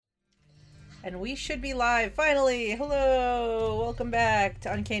And we should be live, finally! Hello! Welcome back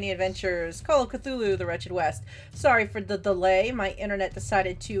to Uncanny Adventures, Call of Cthulhu, The Wretched West. Sorry for the delay, my internet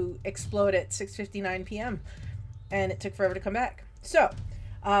decided to explode at 6:59 p.m. and it took forever to come back. So,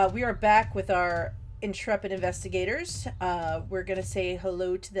 we are back with our intrepid investigators. We're going to say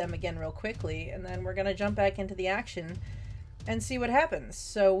hello to them again real quickly, and then we're going to jump back into the action and see what happens.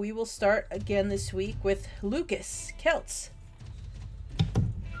 So we will start again this week with Lucas Kelts.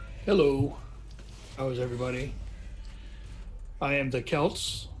 Hello. How is everybody? I am the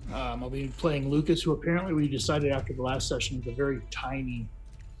Celts. I'll be playing Lucas, who apparently we decided after the last session is a very tiny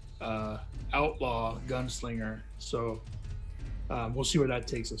outlaw gunslinger. So we'll see where that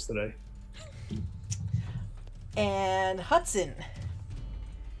takes us today. And Hudson.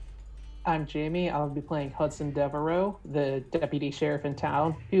 I'm Jamie. I'll be playing Hudson Devereaux, the deputy sheriff in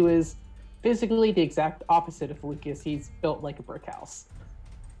town, who is physically the exact opposite of Lucas. He's built like a brick house.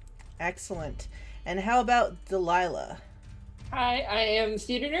 Excellent. And how about Delilah? Hi, I am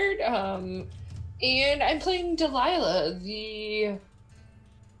Theater Nerd, and I'm playing Delilah, the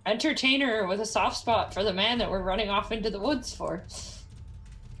entertainer with a soft spot for the man that we're running off into the woods for.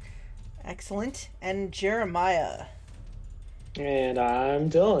 Excellent. And Jeremiah. And I'm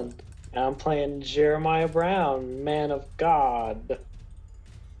Dylan. I'm playing Jeremiah Brown, Man of God.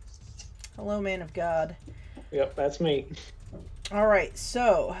 Hello, Man of God. Yep, that's me. Alright,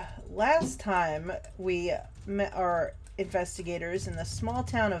 so last time we met our investigators in the small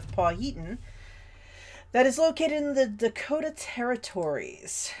town of Powhatan that is located in the Dakota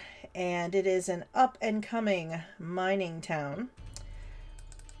Territories, and it is an up-and-coming mining town,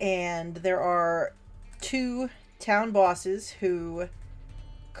 and there are two town bosses who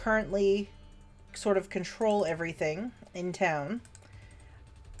currently sort of control everything in town.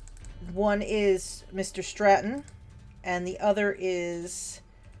 One is Mr. Stratton, and the other is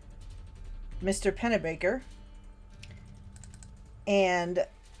Mr. Pennebaker. And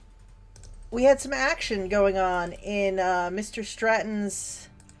we had some action going on in Mr. Stratton's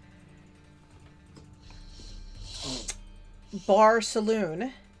bar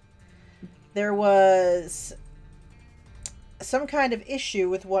saloon. There was some kind of issue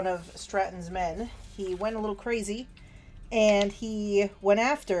with one of Stratton's men. He went a little crazy, and he went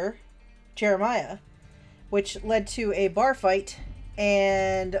after Jeremiah, which led to a bar fight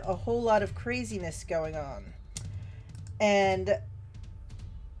and a whole lot of craziness going on. And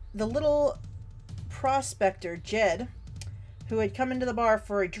the little prospector, Jed, who had come into the bar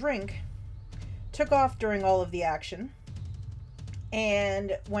for a drink, took off during all of the action.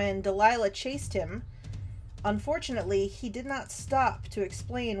 And when Delilah chased him, unfortunately, he did not stop to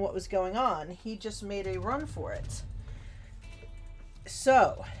explain what was going on. He just made a run for it.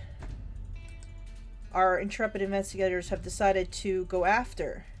 So, our intrepid investigators have decided to go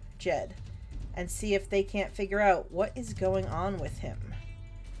after Jed and see if they can't figure out what is going on with him.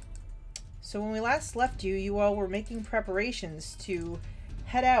 So when we last left you, you all were making preparations to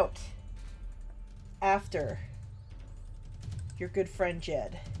head out after your good friend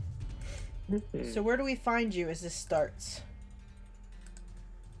Jed. So where do we find you as this starts?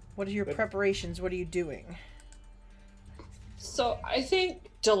 What are your preparations? What are you doing? So I think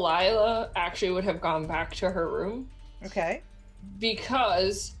Delilah actually would have gone back to her room. Okay.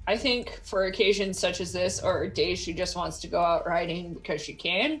 Because I think for occasions such as this, or days she just wants to go out riding because she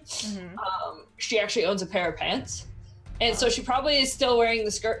can, she actually owns a pair of pants. And so she probably is still wearing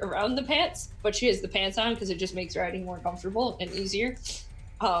the skirt around the pants, but she has the pants on because it just makes riding more comfortable and easier.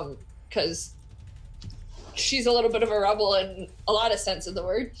 Because she's a little bit of a rebel in a lot of sense of the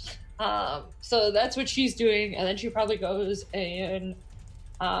word. So that's what she's doing. And then she probably goes and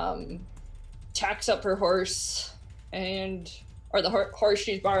tacks up her horse or the horse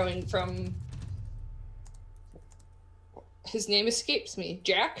she's borrowing from, his name escapes me,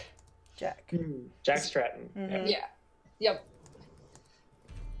 Jack? Jack. Jack Stratton. Mm-hmm. Yeah. Yep.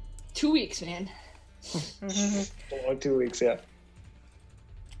 2 weeks, man. Only 2 weeks, yeah.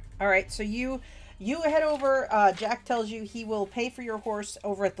 Alright, so you head over. Jack tells you he will pay for your horse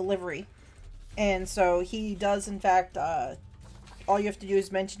over at the livery. And so he does, in fact. All you have to do is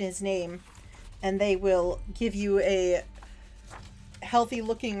mention his name, and they will give you a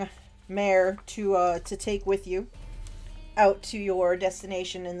healthy-looking mare to take with you out to your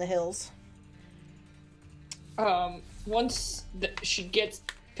destination in the hills. Once she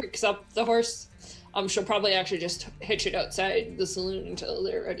picks up the horse, she'll probably actually just hitch it outside the saloon until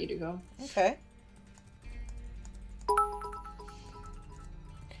they're ready to go. Okay.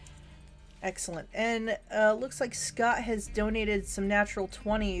 Excellent. And looks like Scott has donated some natural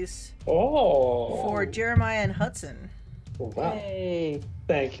 20s Oh. for Jeremiah and Hudson. Oh, wow. Hey.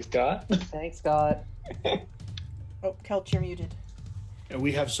 Thank you, Scott. Thanks, Scott. Oh, Kelch, you're muted. And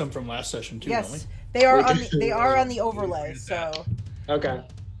we have some from last session too, don't we? Yes, they are We on. do. They are on the overlay, so Okay.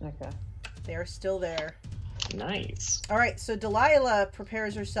 Okay. they are still there. Nice. All right, so Delilah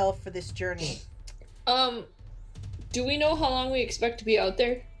prepares herself for this journey. Do we know how long we expect to be out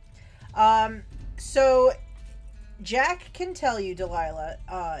there? So Jack can tell you, Delilah,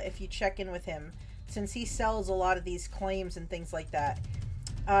 if you check in with him, since he sells a lot of these claims and things like that.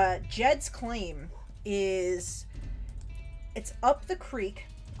 Jed's claim is, it's up the creek,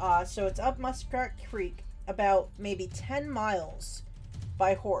 so it's up Muskrat Creek, about maybe 10 miles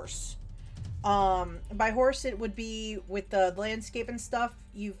by horse. By horse, it would be with the landscape and stuff.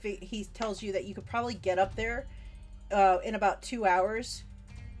 He tells you that you could probably get up there in about 2 hours.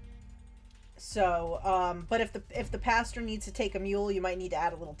 So, but if the pastor needs to take a mule, you might need to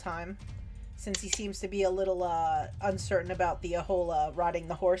add a little time, since he seems to be a little uncertain about the whole riding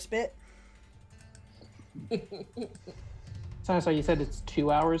the horse bit. So you said it's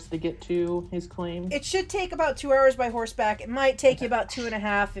 2 hours to get to his claim? It should take about 2 hours by horseback. It might take you about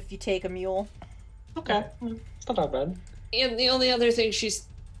 2.5 if you take a mule. Okay. It's not that bad. And the only other thing she's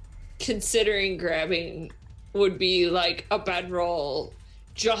considering grabbing would be like a bedroll,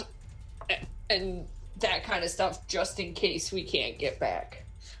 and that kind of stuff, just in case we can't get back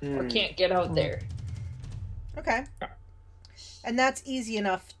or can't get out there. Okay. And that's easy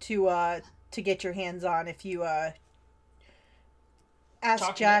enough to get your hands on if you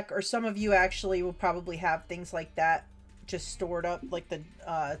ask Jack, or some of you actually will probably have things like that just stored up, like the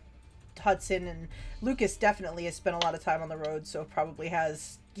Hudson and Lucas definitely has spent a lot of time on the road, so probably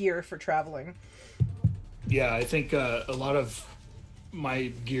has gear for traveling. Yeah, I think a lot of my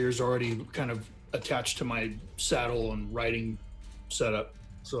gear's already kind of attached to my saddle and riding setup.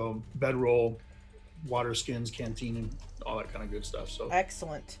 So bedroll, water skins, canteen, and all that kind of good stuff. So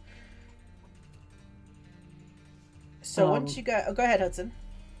excellent. So once you got, go ahead, Hudson.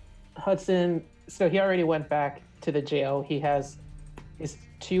 Hudson, so he already went back to the jail. He has his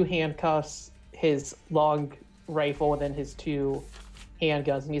 2 handcuffs, his long rifle, and then his 2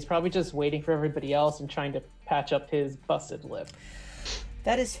 handguns, and he's probably just waiting for everybody else and trying to patch up his busted lip.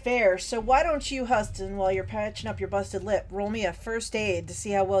 That is fair. So why don't you, Hudson, while you're patching up your busted lip, roll me a first aid to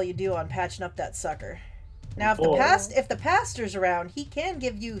see how well you do on patching up that sucker. Now, if the pastor's around, he can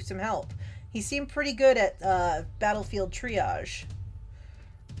give you some help. He seemed pretty good at battlefield triage.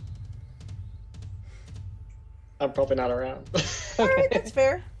 I'm probably not around. All right, that's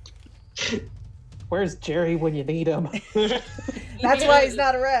fair. Where's Jerry when you need him? That's why he's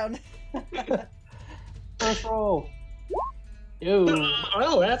not around. First roll. Ew.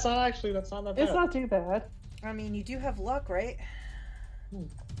 Oh, that's not that bad. It's not too bad. I mean, you do have luck, right?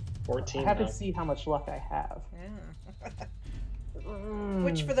 14. I haven't now. seen how much luck I have. Yeah.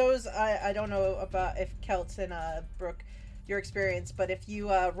 Which, for those, I don't know about if Celts and Brooke, your experience, but if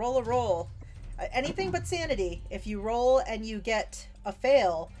you roll a roll, anything but sanity, if you roll and you get a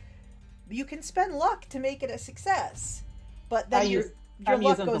fail, you can spend luck to make it a success. But then your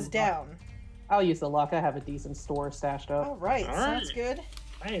luck goes down. I'll use the luck. I have a decent store stashed up. All right, sounds good.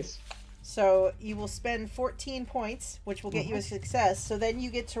 Nice. So you will spend 14 points, which will get you a success. So then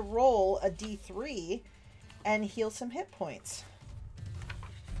you get to roll a d3 and heal some hit points.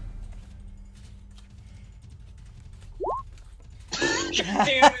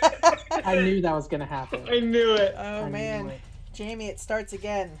 I knew that was going to happen. I knew it. Oh, man. Jamie, it starts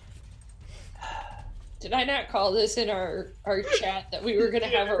again. Did I not call this in our chat that we were going to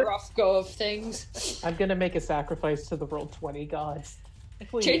have a rough go of things? I'm going to make a sacrifice to the Roll20 gods.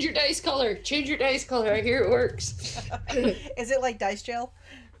 Please. Change your dice color. Change your dice color. I hear it works. Is it like Dice Jail?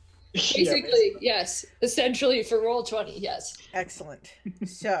 Basically, yes. Essentially for Roll20, yes. Excellent.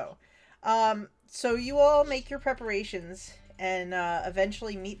 So you all make your preparations and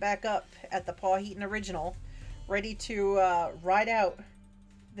eventually meet back up at the Paw Heaton Original, ready to ride out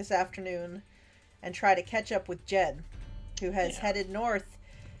this afternoon and try to catch up with Jed, who has headed north.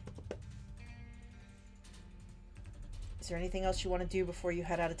 Is there anything else you want to do before you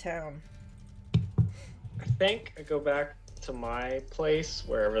head out of town? I think I go back to my place,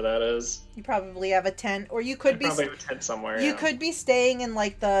 wherever that is. You probably have a tent, or you could probably have a tent somewhere. You could be staying in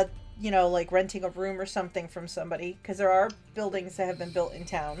like the, like renting a room or something from somebody, because there are buildings that have been built in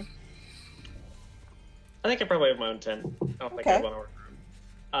town. I think I probably have my own tent. I don't think I have one over room.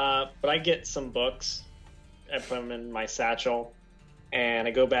 But I get some books, I put them in my satchel, and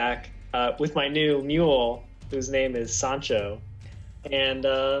I go back with my new mule, whose name is Sancho, and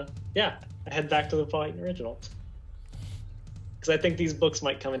I head back to the Paw Heaton Original. Because I think these books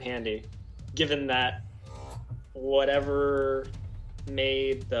might come in handy, given that whatever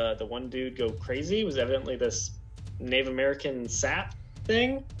made the one dude go crazy was evidently this Native American sap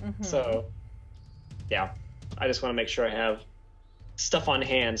thing. Mhm. So, yeah, I just want to make sure I have stuff on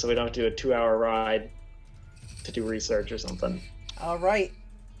hand so we don't have to do a 2-hour ride to do research or something. All right.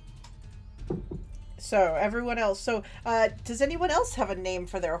 So everyone else. So does anyone else have a name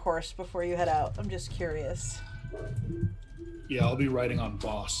for their horse before you head out? I'm just curious. Yeah, I'll be riding on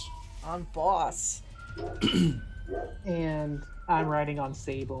Boss. On Boss. And I'm riding on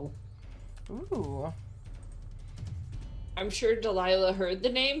Sable. Ooh. I'm sure Delilah heard the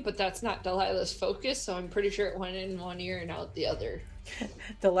name, but that's not Delilah's focus, so I'm pretty sure it went in one ear and out the other.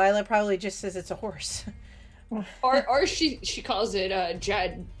 Delilah probably just says it's a horse. Or she calls it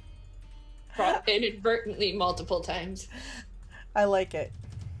Jed inadvertently multiple times. I like it.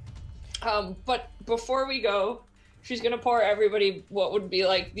 But before we go, she's gonna pour everybody what would be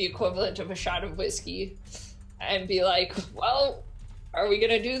like the equivalent of a shot of whiskey and be like, well, are we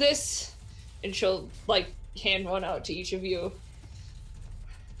gonna do this? And she'll like hand one out to each of you.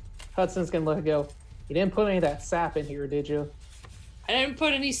 Hudson's gonna look and go, you didn't put any of that sap in here, did you? I didn't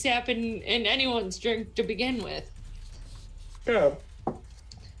put any sap in anyone's drink to begin with. Good.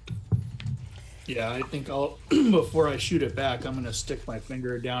 Yeah, I think I'll before I shoot it back, I'm gonna stick my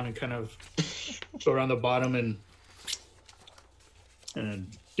finger down and kind of go around the bottom and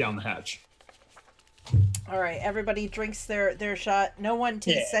down the hatch. All right, everybody drinks their shot. No one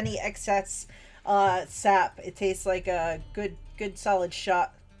tastes any excess sap. It tastes like a good solid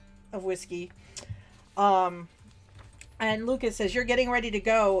shot of whiskey. And Lucas, as you're getting ready to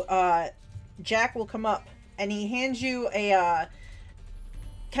go, Jack will come up and he hands you a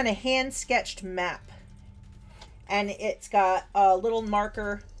kind of hand sketched map, and it's got a little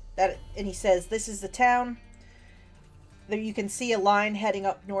marker and he says, "This is the town." There you can see a line heading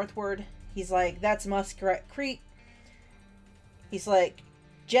up northward. He's like, "That's Muskrat Creek." He's like,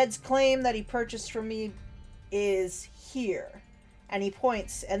 "Jed's claim that he purchased from me is here," and he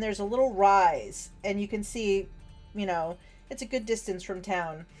points, and there's a little rise, and you can see, it's a good distance from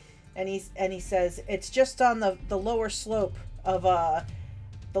town, and he says it's just on the lower slope of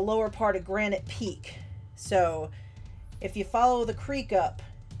the lower part of Granite Peak. So if you follow the creek up,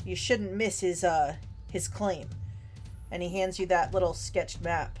 you shouldn't miss his claim. And he hands you that little sketched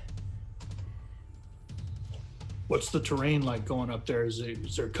map. What's the terrain like going up there? Is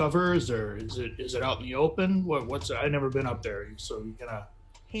there cover? Is it out in the open? I've never been up there, so you're gonna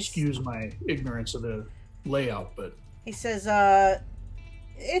excuse my ignorance of the layout, but he says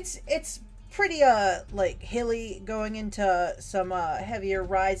it's pretty like hilly, going into some heavier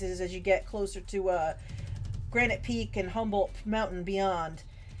rises as you get closer to Granite Peak and Humboldt Mountain beyond.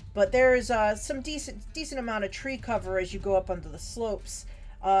 But there's some decent amount of tree cover as you go up onto the slopes.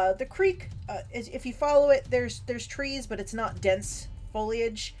 The creek, if you follow it, there's trees, but it's not dense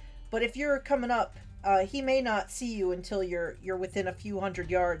foliage. But if you're coming up, he may not see you until you're within a few hundred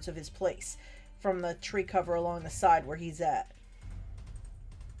yards of his place from the tree cover along the side where he's at.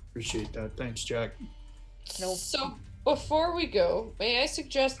 appreciate that. Thanks, Jack. Nope. So before we go, may I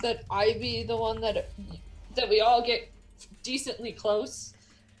suggest that I be the one that we all get decently close,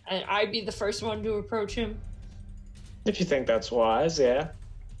 and I be the first one to approach him? If you think that's wise, yeah.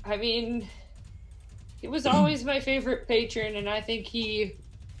 I mean, he was always my favorite patron, and I think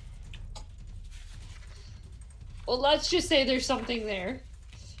well, let's just say there's something there,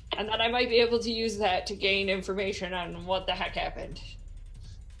 and that I might be able to use that to gain information on what the heck happened.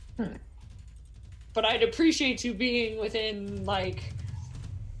 But I'd appreciate you being within, like,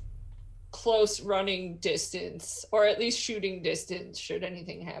 close running distance, or at least shooting distance, should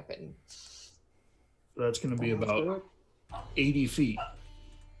anything happen. That's going to be about 80 feet.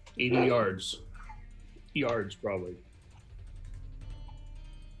 80 yards. Yards, probably.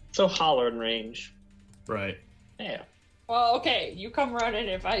 So hollering range. Right. Yeah. Well, okay, you come running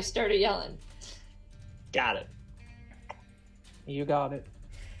if I started yelling. Got it. You got it.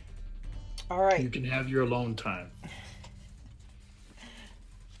 All right. You can have your alone time.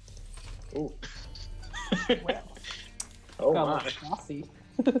 Ooh. Well, Oh Got a my. little saucy.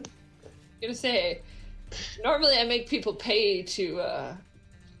 I'm gonna say, normally I make people pay to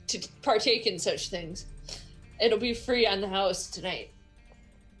partake in such things. It'll be free on the house tonight.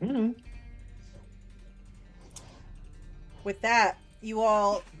 Mm-hmm. with that, you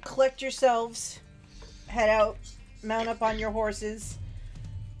all collect yourselves, head out, mount up on your horses.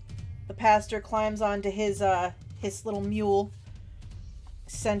 The pastor climbs onto his little mule,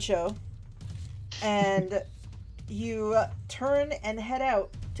 Sencho, and you turn and head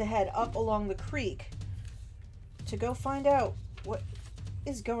up along the creek to go find out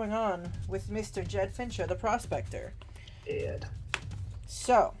is going on with Mr. Jed Fincher, the prospector? Ed.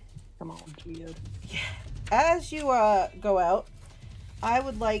 So, Come on, Jed. as you go out, I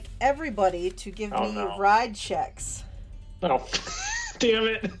would like everybody to give me ride checks. Oh, damn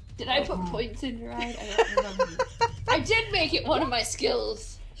it. Did I put points in ride? I don't remember. I did make it one of my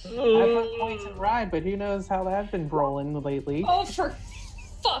skills. I put points in ride, but who knows how that's been rolling lately. Oh, for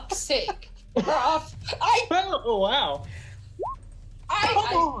fuck's sake. Prof. Oh, wow.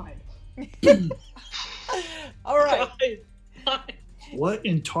 All right. What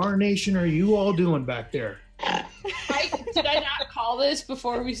in tarnation are you all doing back there? Did I not call this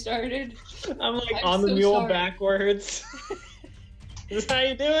before we started? I'm like I'm on the so mule sorry. backwards. Is this how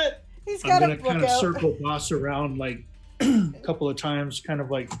you do it? He's I'm got gonna a book kind of out. circle Boss around like a couple of times, kind of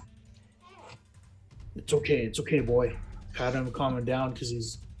like, it's okay, boy. Pat him, calm him down, because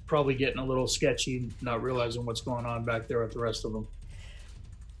he's probably getting a little sketchy, not realizing what's going on back there with the rest of them.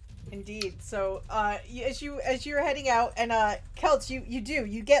 Indeed. So, as you're heading out, and Celts,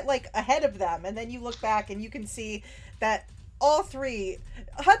 you get like ahead of them, and then you look back and you can see that all three,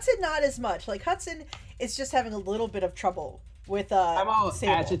 Hudson not as much. Like Hudson is just having a little bit of trouble with I'm all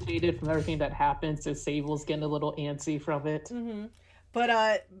Sable. agitated from everything that happened, so Sable's getting a little antsy from it. Mm-hmm.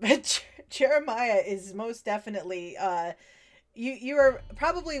 But Jeremiah is most definitely you are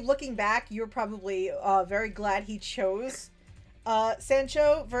probably looking back. You're probably very glad he chose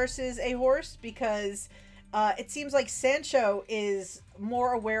Sancho versus a horse, because it seems like Sancho is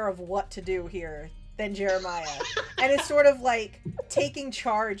more aware of what to do here than Jeremiah, and is sort of like taking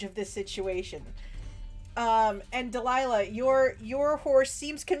charge of this situation. And Delilah, your horse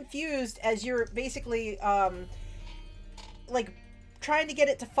seems confused as you're basically like trying to get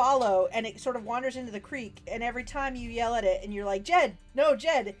it to follow, and it sort of wanders into the creek, and every time you yell at it and you're like, Jed,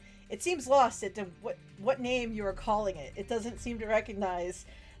 it seems lost at what name you are calling it. It doesn't seem to recognize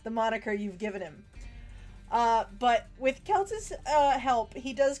the moniker you've given him. But with Celts' help,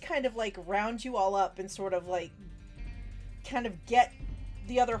 he does kind of like round you all up and sort of like kind of get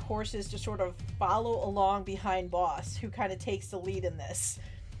the other horses to sort of follow along behind Boss, who kind of takes the lead in this.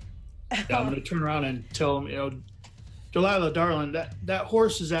 Yeah, I'm gonna turn around and tell him, Delilah, darling, that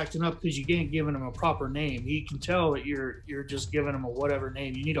horse is acting up because you ain't giving him a proper name. He can tell that you're just giving him a whatever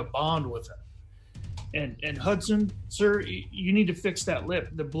name. You need a bond with him. And Hudson, sir, you need to fix that lip.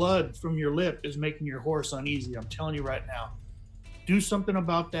 The blood from your lip is making your horse uneasy. I'm telling you right now. Do something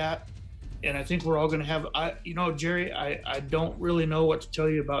about that. And I think we're all going to have, Jerry, I don't really know what to tell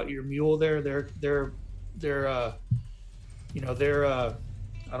you about your mule there. They're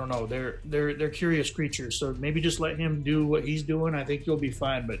I don't know. They're curious creatures. So maybe just let him do what he's doing. I think you'll be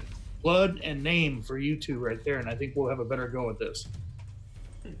fine. But blood and name for you two right there, and I think we'll have a better go at this.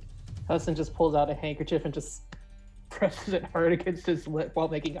 Hudson just pulls out a handkerchief and just presses it hard against his lip while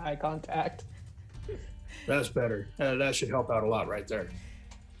making eye contact. That's better. That should help out a lot right there.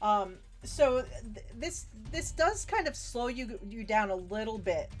 So this does kind of slow you down a little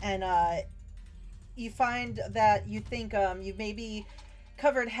bit, and you find that you think you've maybe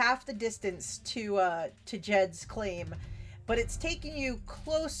covered half the distance to Jed's claim, but it's taking you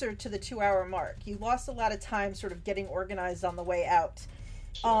closer to the 2-hour mark. You lost a lot of time sort of getting organized on the way out.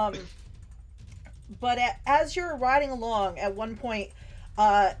 But as you're riding along, at one point,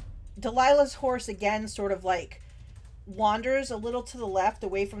 Delilah's horse again sort of like wanders a little to the left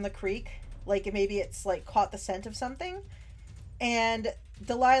away from the creek, like maybe it's like caught the scent of something. And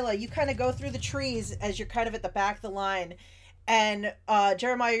Delilah, you kind of go through the trees as you're kind of at the back of the line, and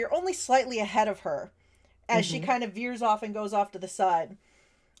Jeremiah, you're only slightly ahead of her as she kind of veers off and goes off to the side.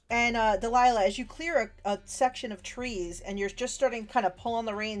 And Delilah, as you clear a section of trees and you're just starting to kind of pull on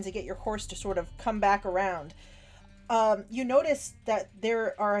the reins and get your horse to sort of come back around, you notice that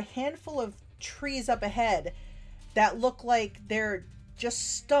there are a handful of trees up ahead that look like they're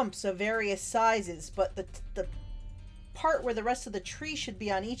just stumps of various sizes, but the part where the rest of the tree should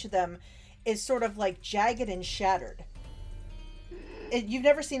be on each of them is sort of like jagged and shattered. You've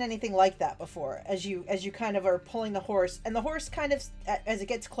never seen anything like that before as you kind of are pulling the horse, and the horse kind of, as it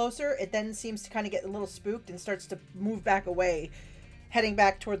gets closer, it then seems to kind of get a little spooked and starts to move back away, heading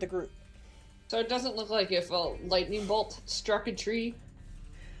back toward the group. So it doesn't look like if a lightning bolt struck a tree?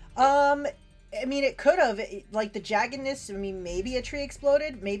 I mean, it could have. Like, the jaggedness, I mean, maybe a tree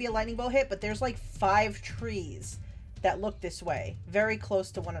exploded, maybe a lightning bolt hit, but there's like 5 trees that look this way, very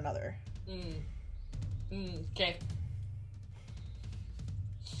close to one another. Okay.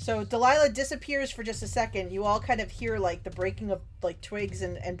 So Delilah disappears for just a second. You all kind of hear like the breaking of like twigs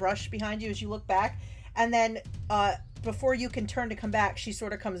and brush behind you as you look back. And then before you can turn to come back, she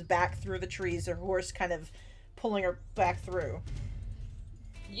sort of comes back through the trees, her horse kind of pulling her back through.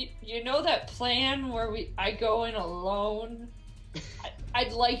 You know that plan where I go in alone?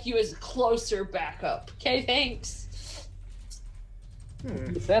 I'd like you as closer backup. Okay, thanks.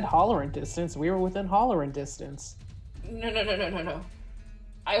 You said hollering distance. We were within hollering distance. No.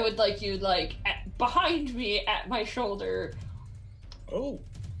 I would like you, behind me at my shoulder. Oh.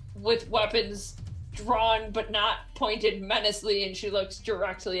 With weapons drawn but not pointed menacingly, and she looks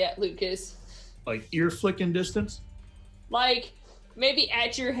directly at Lucas. Like ear flicking distance? Like, maybe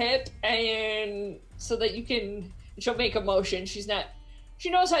at your hip, and so that you can... She'll make a motion. She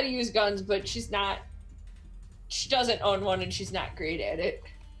knows how to use guns, but she doesn't own one, and she's not great at it.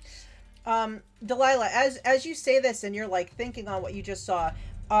 Delilah, as you say this and you're like thinking on what you just saw,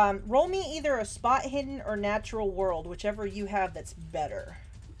 roll me either a spot hidden or natural world, whichever you have that's better.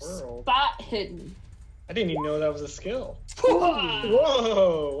 World. Spot hidden. I didn't even know that was a skill.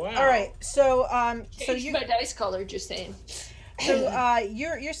 Whoa! Wow. All right, so Changed my dice color, just saying. So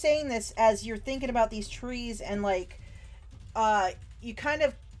you're saying this as you're thinking about these trees, and you kind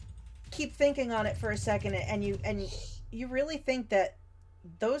of keep thinking on it for a second, and you really think that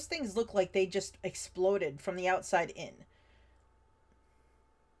those things look like they just exploded from the outside in.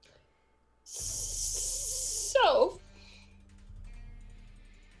 So,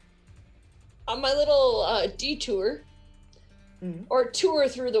 on my little detour, or tour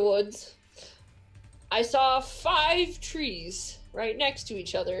through the woods, I saw 5 trees right next to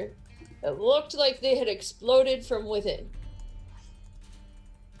each other that looked like they had exploded from within.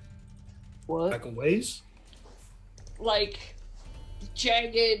 What? Back a ways? Like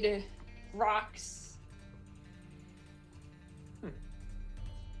jagged rocks.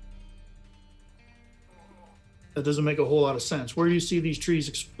 That doesn't make a whole lot of sense. Where do you see these trees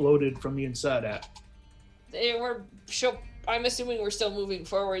exploded from the inside at? They were. I'm assuming we're still moving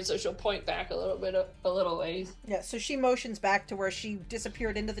forward, so she'll point back a little ways. Yeah, so she motions back to where she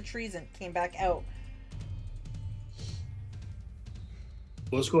disappeared into the trees and came back out.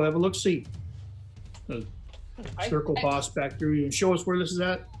 Let's go have a look-see. Circle boss back through you and show us where this is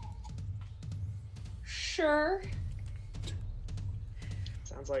at. Sure.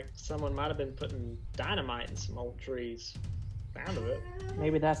 Sounds like someone might have been putting dynamite in some old trees. Sound of it.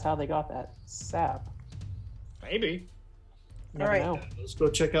 Maybe that's how they got that sap. Maybe. Never All right. know. Let's go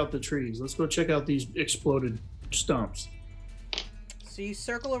check out the trees. Let's go check out these exploded stumps. So you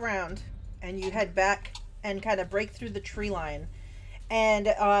circle around and you head back and kind of break through the tree line.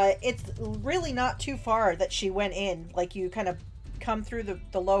 And it's really not too far that she went in. Like, you kind of come through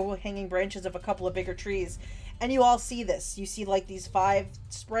the low-hanging branches of a couple of bigger trees. And you all see this. You see, like, these 5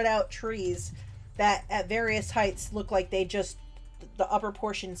 spread-out trees that at various heights look like they just... The upper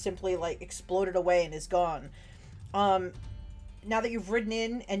portion simply, like, exploded away and is gone. Now that you've ridden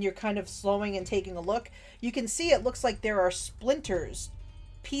in and you're kind of slowing and taking a look, you can see it looks like there are splinters,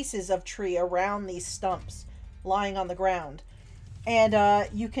 pieces of tree around these stumps lying on the ground. And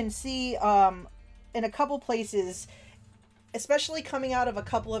you can see in a couple places, especially coming out of a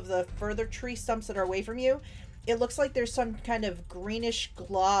couple of the further tree stumps that are away from you, it looks like there's some kind of greenish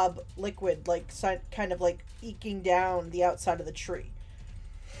glob liquid, like kind of like eking down the outside of the tree.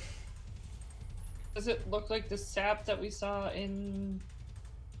 Does it look like the sap that we saw in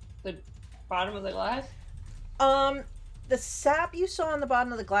the bottom of the glass? The sap you saw on the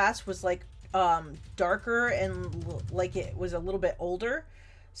bottom of the glass was like darker and like it was a little bit older,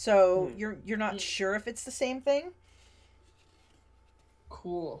 so you're not sure if it's the same thing.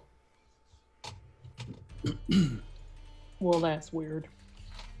 Cool. Well, that's weird.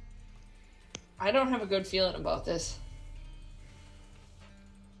 I don't have a good feeling about this.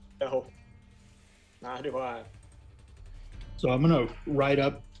 No. Neither do I. So I'm going to ride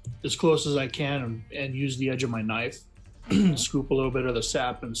up as close as I can and use the edge of my knife, scoop a little bit of the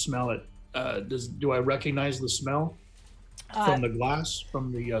sap and smell it. Do I recognize the smell from the glass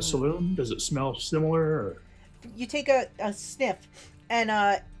from the saloon? Does it smell similar? Or? You take a sniff,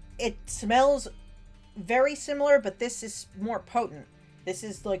 and it smells very similar, but this is more potent. This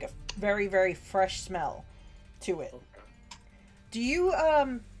is like a very, very fresh smell to it. Do you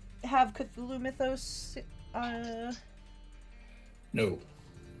have Cthulhu Mythos? No.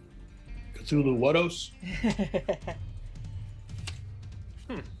 Cthulhu Whatos?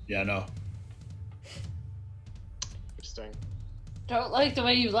 Yeah, no. Interesting. Don't like the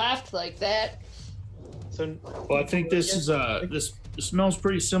way you laughed like that. So, Well, I think this is this smells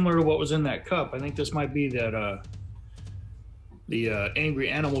pretty similar to what was in that cup. I think this might be that the angry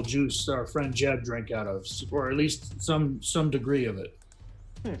animal juice our friend Jeb drank out of, or at least some degree of it.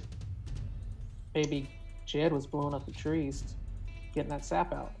 Maybe Jed was blowing up the trees, getting that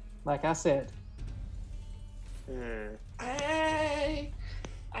sap out. Like I said.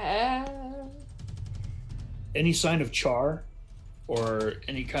 Any sign of char or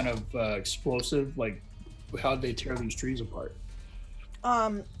any kind of explosive? Like, how'd they tear these trees apart?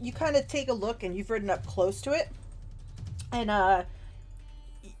 You kind of take a look, and you've ridden up close to it, and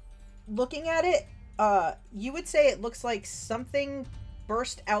looking at it, you would say it looks like something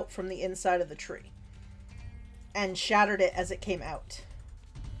burst out from the inside of the tree and shattered it as it came out.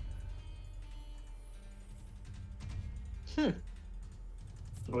 So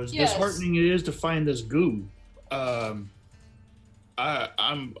as Yes. disheartening it is to find this goo, I'm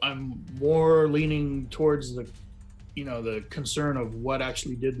more leaning towards the concern of what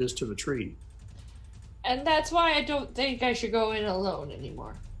actually did this to the tree. And that's why I don't think I should go in alone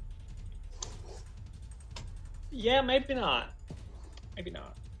anymore. Yeah, maybe not. Maybe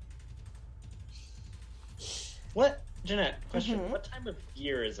not. What, Jeanette? Question: Mhm. What time of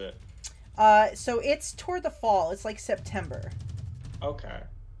year is it? So it's toward the fall. It's like September. Okay.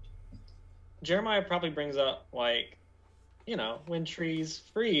 Jeremiah probably brings up, like, when trees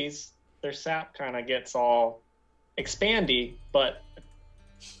freeze, their sap kind of gets all expandy, but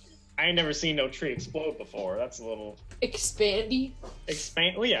I ain't never seen no tree explode before. That's a little Expandy?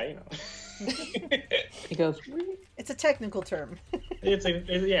 Well, yeah, He goes, It's a technical term.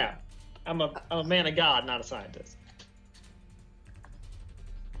 yeah. I'm a man of God, not a scientist.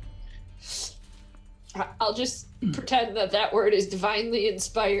 I'll just pretend that word is divinely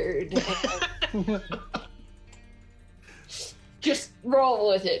inspired. And just roll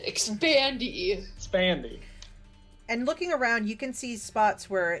with it. Expandy. Spandy. And looking around, you can see spots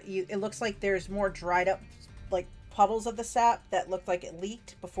where it looks like there's more dried up, like, puddles of the sap that looked like it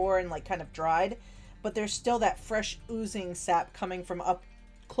leaked before and, like, kind of dried. But there's still that fresh oozing sap coming from up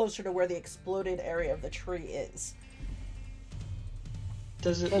closer to where the exploded area of the tree is.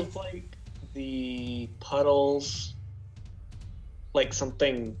 Does it look like the puddles, like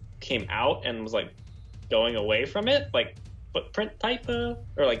something came out and was, like, going away from it? Like, footprint type of,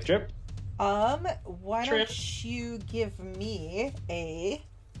 or, like, drip? Why don't you give me a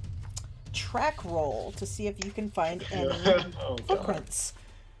track roll to see if you can find any Oh, God. footprints.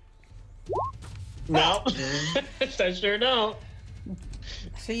 No. I sure don't.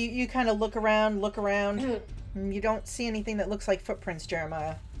 So you kind of look around, and you don't see anything that looks like footprints,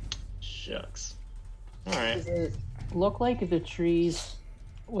 Jeremiah. Shucks. Alright. does it look like the trees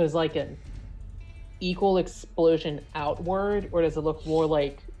was like an equal explosion outward, or does it look more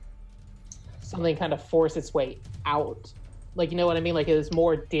like something kind of forced its way out? Like, you know what I mean? Like, it was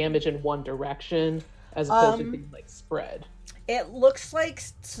more damage in one direction as opposed to being, like, spread. It looks like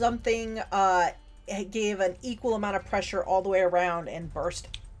something gave an equal amount of pressure all the way around and burst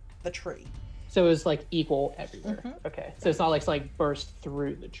the tree. So it was, like, equal everywhere. Mhm. Okay. So it's not like it's, like, burst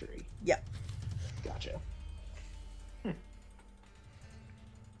through the tree. Yep. Gotcha.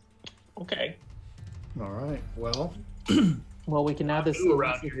 Okay. All right. Well, Well, we can add this Ooh, to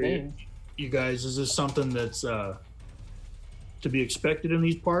around the list of here. names. you guys, is this something that's to be expected in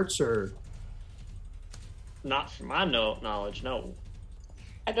these parts, or? Not from my knowledge, no.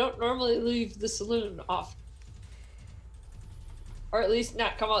 I don't normally leave the saloon off. Or at least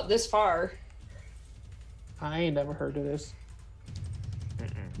not come out this far. I ain't never heard of this.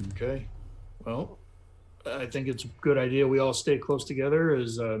 Okay. Well, I think it's a good idea we all stay close together,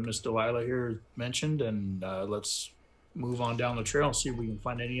 as Miss Delilah here mentioned, and let's move on down the trail and see if we can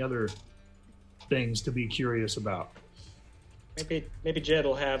find any other things to be curious about. Maybe Jed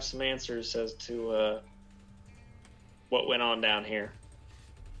will have some answers as to what went on down here.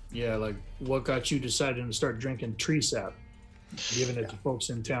 Yeah, like what got you deciding to start drinking tree sap, giving it to folks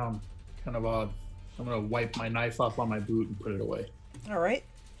in town? Kind of odd. I'm gonna wipe my knife off on my boot and put it away. All right.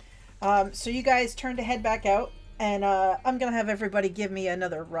 So you guys turn to head back out, and I'm gonna have everybody give me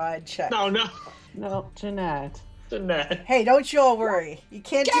another ride check. No, No, Jeanette. Jeanette. Hey, don't you all worry. You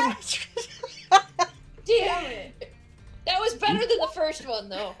can't do much. Damn it! That was better than the first one,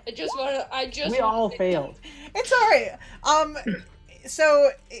 though. We all failed. It's all right. So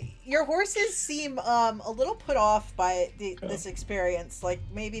your horses seem a little put off by this experience. Like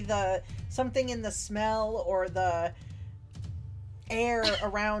maybe something in the smell or the air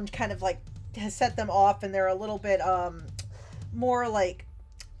around kind of like has set them off, and they're a little bit more like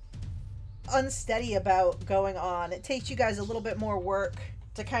unsteady about going on. It takes you guys a little bit more work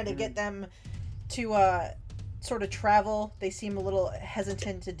to kind of get them to sort of travel. They seem a little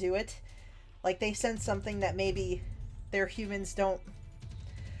hesitant to do it. Like they sense something that maybe their humans don't.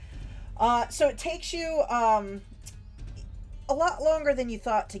 So it takes you a lot longer than you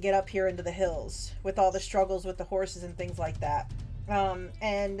thought to get up here into the hills with all the struggles with the horses and things like that.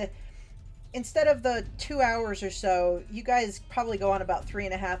 And instead of the 2 hours or so, you guys probably go on about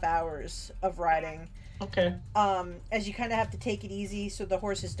 3.5 hours of riding. Okay. As you kind of have to take it easy so the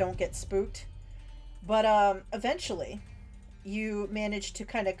horses don't get spooked. But eventually, you manage to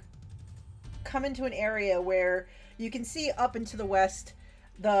kind of come into an area where you can see up into the west,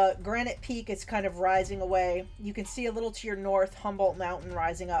 the Granite Peak is kind of rising away. You can see a little to your north, Humboldt Mountain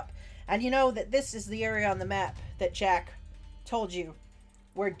rising up. And you know that this is the area on the map that Jack told you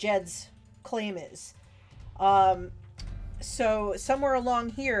where Jed's claim is. So somewhere along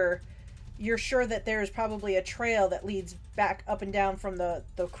here, you're sure that there's probably a trail that leads back up and down from the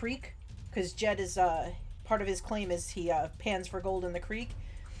creek, because Jed is part of his claim is he pans for gold in the creek,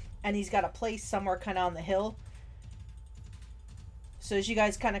 and he's got a place somewhere kind of on the hill. So as you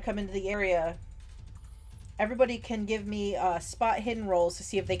guys kind of come into the area, everybody can give me spot hidden rolls to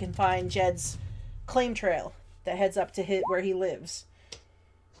see if they can find Jed's claim trail that heads up to where he lives.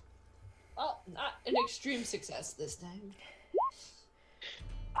 Well, not an extreme success this time.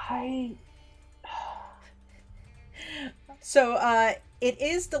 So, it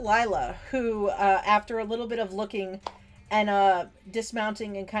is Delilah who, after a little bit of looking and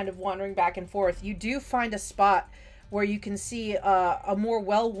dismounting and kind of wandering back and forth, you do find a spot where you can see a more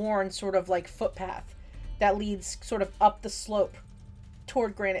well-worn sort of like footpath that leads sort of up the slope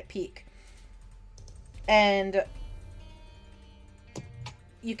toward Granite Peak. And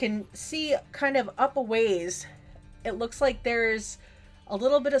you can see kind of up a ways, it looks like there's a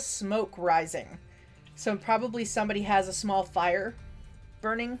little bit of smoke rising. So probably somebody has a small fire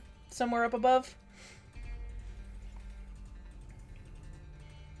burning somewhere up above.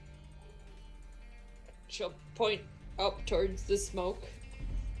 She'll point up towards the smoke.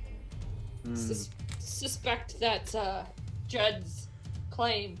 Suspect that's Jed's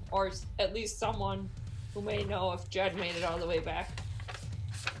claim, or at least someone who may know if Jed made it all the way back.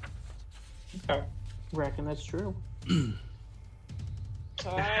 Okay. Reckon that's true.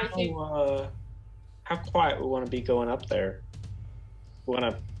 So I think How quiet we want to be going up there?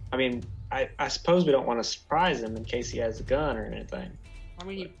 I suppose we don't want to surprise him in case he has a gun or anything. I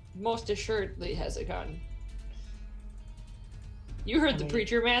mean, he most assuredly has a gun. You heard the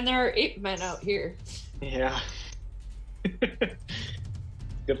preacher man. There are 8 men out here. Yeah.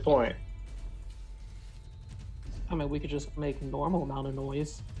 Good point. I mean, we could just make a normal amount of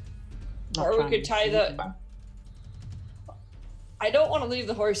noise. Not Or we trying could to tie be the... sneaky. I don't want to leave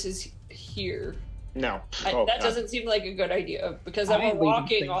the horses here. No. That doesn't seem like a good idea, because then we're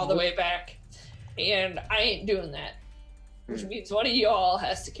walking all the way back, and I ain't doing that. Which means one of y'all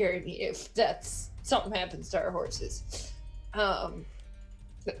has to carry me if something happens to our horses.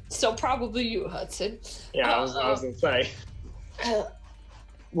 So probably you, Hudson. Yeah, I was gonna say.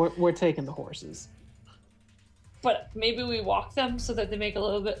 We're taking the horses. But maybe we walk them so that they make a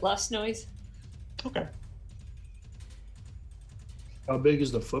little bit less noise. Okay. How big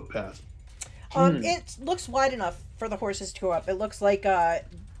is the footpath? It looks wide enough for the horses to go up. It looks like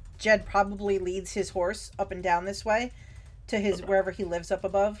Jed probably leads his horse up and down this way to wherever he lives up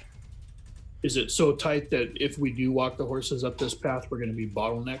above. Is it so tight that if we do walk the horses up this path, we're going to be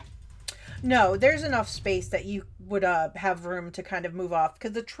bottlenecked? No, there's enough space that you would have room to kind of move off,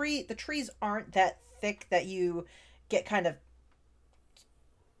 because the trees aren't that thick that you get kind of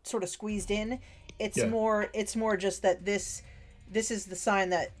sort of squeezed in. It's more just that this is the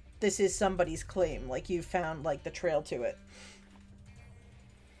sign that this is somebody's claim, like you found like the trail to it.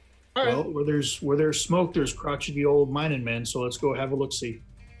 All right. Well, where there's smoke, there's crotchety old mining men. So let's go have a look see.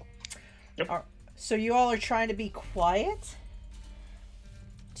 Yep. So you all are trying to be quiet?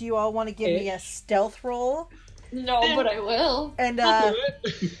 Do you all want to give me a stealth roll? No, but I will. And I'll do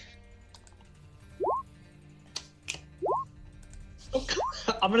it.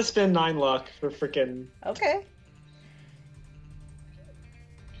 I'm gonna spend 9 luck for freaking. okay.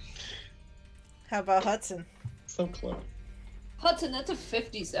 How about Hudson? So close. Hudson, that's a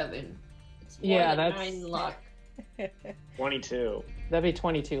 57. It's more Yeah, than that's- 9 luck. 22. That'd be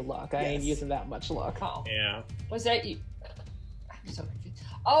 22 luck. I ain't Yes. using that much luck. Oh, Yeah. was that you? I'm so confused.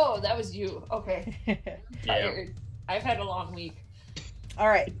 Oh, that was you. Okay. Tired. I've had a long week. All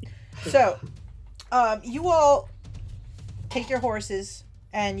right. So, you all take your horses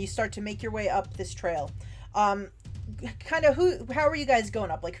and you start to make your way up this trail. Kind of how are you guys going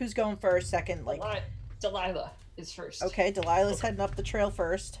up? Like, who's going first, second? Like, Delilah is first. okay, Delilah's heading up the trail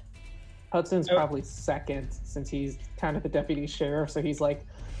first. Hudson's probably second, since he's kind of the deputy sheriff, so he's like,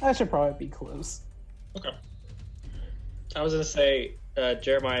 I should probably be close. Okay. I was gonna say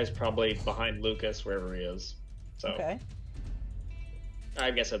Jeremiah is probably behind Lucas wherever he is. So Okay,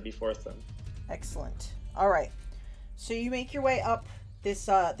 I guess I'd be fourth then. excellent. All right. So you make your way up this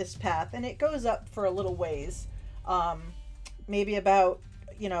path, and it goes up for a little ways, maybe about,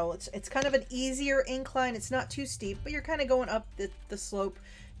 it's kind of an easier incline. It's not too steep, but you're kind of going up the slope.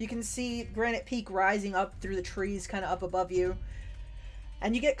 You can see Granite Peak rising up through the trees, kind of up above you,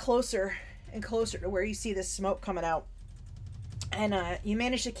 and you get closer and closer to where you see this smoke coming out, and you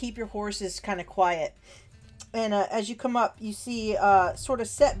manage to keep your horses kind of quiet. And as you come up, you see sort of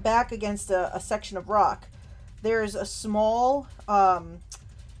set back against a section of rock, there's a small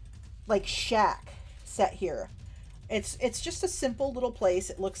like shack set here. It's just a simple little place.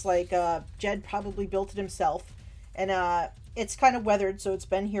 It looks like Jed probably built it himself, and it's kind of weathered, so it's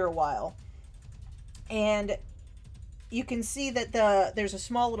been here a while. And you can see that there's a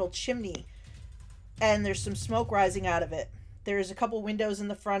small little chimney, and there's some smoke rising out of it. There's a couple windows in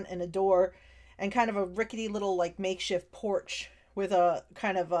the front and a door, and kind of a rickety little like makeshift porch with a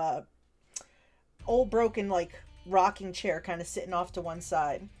kind of a old broken like rocking chair kind of sitting off to one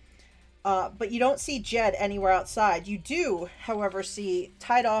side. But you don't see Jed anywhere outside. You do, however, see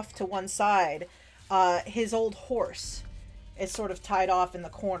tied off to one side his old horse is sort of tied off in the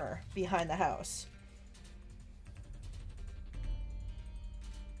corner behind the house.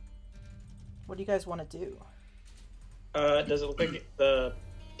 What do you guys want to do? Does it look like the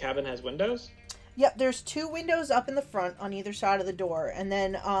cabin has windows? Yep, there's 2 windows up in the front on either side of the door, and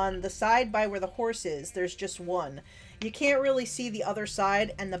then on the side by where the horse is, there's just one. You can't really see the other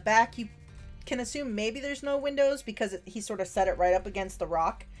side, and the back you can assume maybe there's no windows because he sort of set it right up against the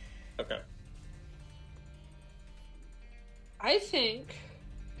rock. Okay. I think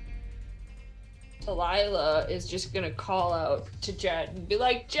Delilah is just gonna call out to Jed and be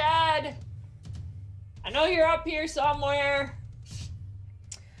like, Jed, I know you're up here somewhere.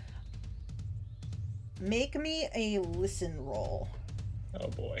 Make me a listen roll. Oh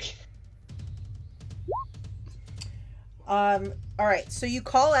boy. Alright, so you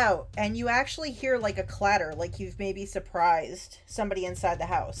call out, and you actually hear like a clatter, like you've maybe surprised somebody inside the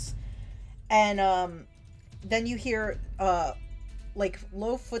house. And, then you hear, like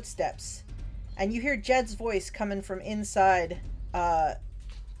low footsteps, and you hear Jed's voice coming from inside.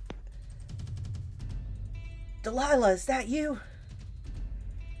 Delilah, is that you?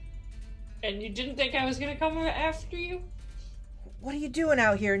 And you didn't think I was gonna come after you? What are you doing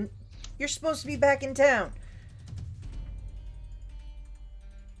out here? You're supposed to be back in town.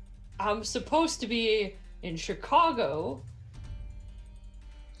 I'm supposed to be in Chicago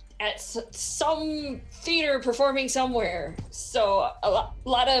at some theater performing somewhere. So a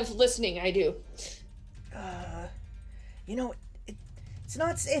lot of listening I do.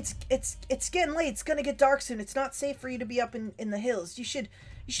 It's getting late. It's gonna get dark soon. It's not safe for you to be up in the hills. You should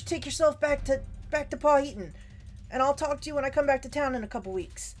take yourself back to Powhatan, and I'll talk to you when I come back to town in a couple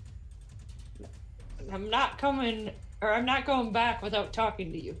weeks. I'm not going back without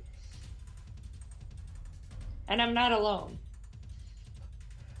talking to you. And I'm not alone.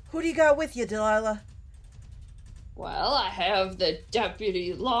 Who do you got with you, Delilah? Well, I have the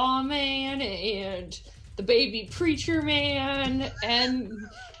deputy lawman and the baby preacher man and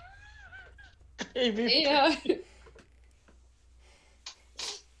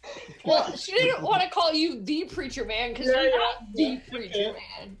well, she didn't want to call you the preacher man because you're not the preacher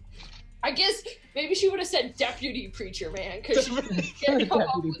man. I guess maybe she would have said deputy preacher man because she can't come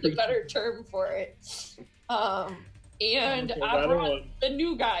up with a better term for it. And I brought the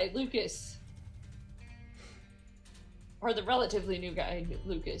new guy, Lucas. Or the relatively new guy,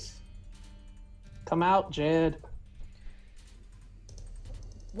 Lucas. Come out, Jed.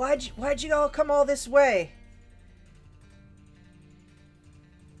 Why'd you all come all this way?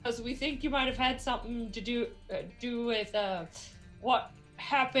 Because we think you might have had something to do with what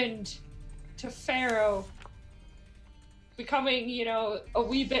happened to Pharaoh becoming, a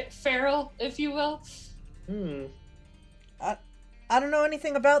wee bit feral, if you will. I don't know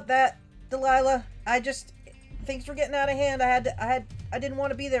anything about that, Delilah. Things were getting out of hand. I didn't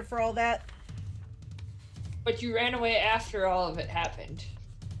want to be there for all that. But you ran away after all of it happened.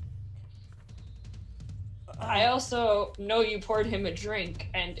 I also know you poured him a drink,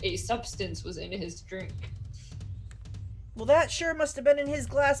 and a substance was in his drink. Well, that sure must have been in his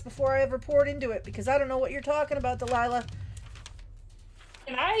glass before I ever poured into it, because I don't know what you're talking about, Delilah.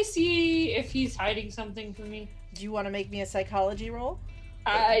 Can I see if he's hiding something from me? Do you want to make me a psychology roll?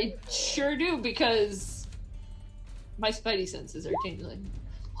 I sure do, because my spidey senses are tingling.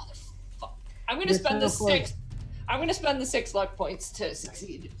 Motherfucker. I'm gonna spend the 6 luck points to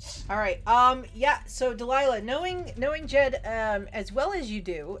succeed. All right. Yeah. So Delilah, knowing Jed as well as you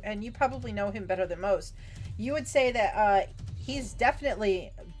do, and you probably know him better than most, you would say that he's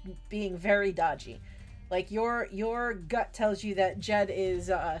definitely being very dodgy. Like your gut tells you that Jed is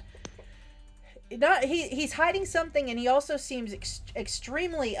not he's hiding something, and he also seems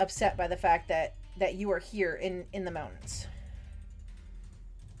extremely upset by the fact that you are here in the mountains.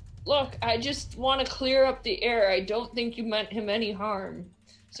 Look, I just want to clear up the air. I don't think you meant him any harm.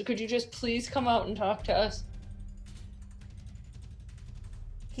 So could you just please come out and talk to us?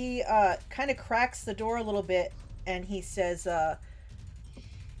 He kind of cracks the door a little bit, and he says,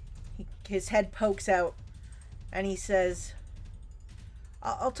 his head pokes out, and he says,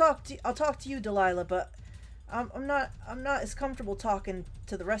 I'll talk to you, Delilah, but I'm not as comfortable talking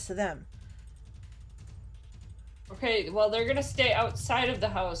to the rest of them. Okay, well, they're gonna stay outside of the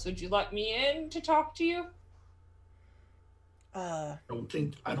house. Would you let me in to talk to you? I don't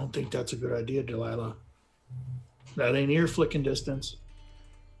think that's a good idea, Delilah. That ain't ear flicking distance.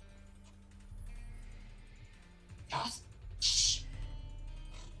 Just shh.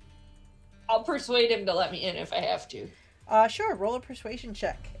 I'll persuade him to let me in if I have to. Sure, roll a persuasion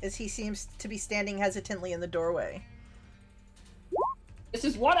check, as he seems to be standing hesitantly in the doorway. This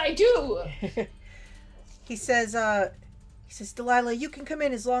is what I do! He says, Delilah, you can come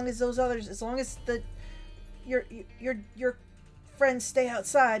in as long as your friends stay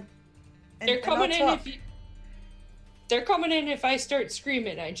outside. They're coming in they're coming in if I start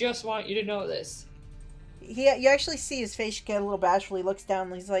screaming. I just want you to know this. You actually see his face get a little bashful. He looks down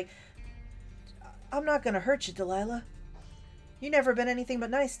and he's like, I'm not gonna hurt you, Delilah. You never been anything but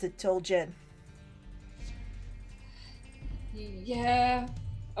nice to old Jed. Yeah.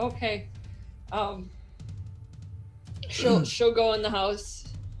 Okay. She'll go in the house.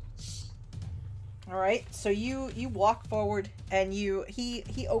 All right. So you walk forward, and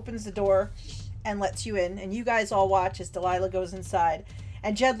he opens the door and lets you in, and you guys all watch as Delilah goes inside,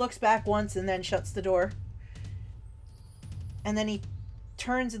 and Jed looks back once and then shuts the door, and then he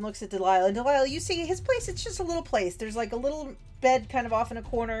turns and looks at Delilah. And Delilah, you see his place. It's just a little place. There's like a little bed kind of off in a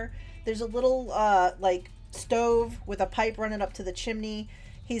corner. There's a little like stove with a pipe running up to the chimney.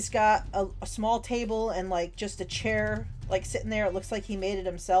 He's got a small table and like just a chair like sitting there. It looks like he made it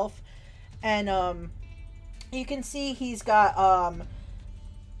himself. And you can see he's got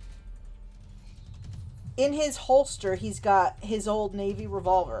in his holster he's got his old Navy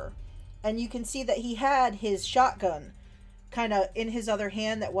revolver. And you can see that he had his shotgun kind of in his other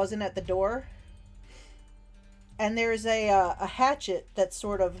hand that wasn't at the door. And there's a hatchet that's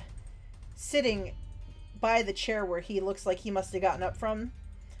sort of sitting by the chair where he looks like he must have gotten up from.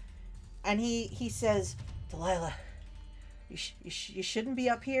 And he says, Delilah, you shouldn't be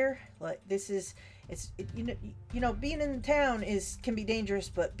up here. Like, this is, you know, being in town can be dangerous,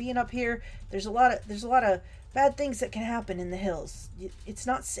 but being up here, there's a lot of bad things that can happen in the hills. It's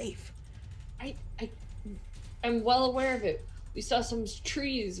not safe. I'm well aware of it. We saw some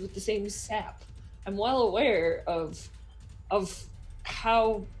trees with the same sap. I'm well aware of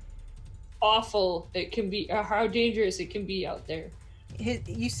how awful it can be, or how dangerous it can be out there.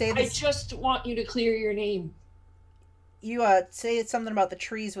 You say this. I just want you to clear your name. You say it's something about the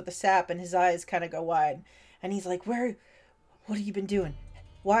trees with the sap, and his eyes kind of go wide, and he's like, what have you been doing?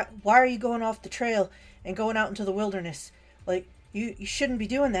 Why are you going off the trail and going out into the wilderness? Like, you shouldn't be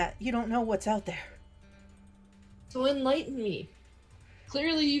doing that. You don't know what's out there. So enlighten me.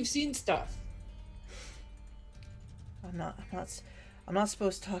 Clearly you've seen stuff. I'm not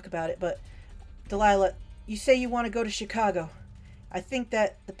supposed to talk about it, but Delilah, you say you want to go to Chicago. I think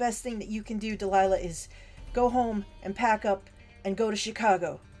that the best thing that you can do, Delilah, is go home and pack up and go to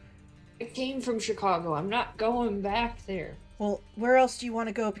Chicago. I came from Chicago. I'm not going back there. Well, where else do you want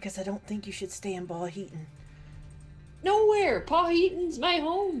to go? Because I don't think you should stay in Powhatan. Nowhere. Powhatan's my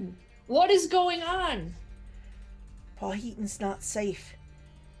home. What is going on? Powhatan's not safe.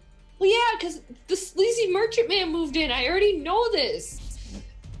 Well, yeah, because the sleazy merchant man moved in. I already know this.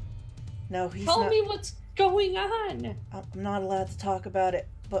 No, he's Tell not. me what's going on. I'm not allowed to talk about it,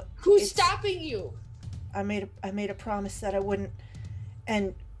 but Who's stopping you? I made a promise that I wouldn't,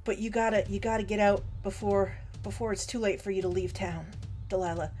 but you gotta get out before it's too late for you to leave town,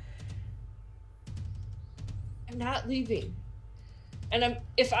 Delilah. I'm not leaving. And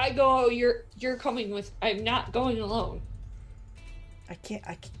if I go, you're coming with. I'm not going alone.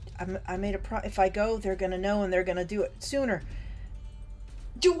 I made if I go, they're gonna know, and they're gonna do it sooner.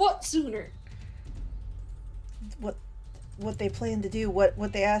 Do what sooner? What they plan to do,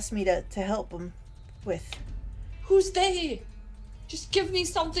 what they asked me to help them with. Who's they? Just give me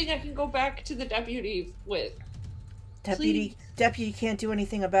something I can go back to the deputy with. Deputy can't do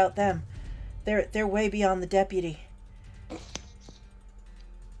anything about them. They're way beyond the deputy.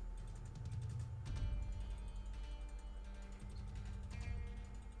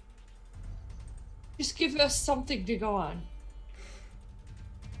 Just give us something to go on.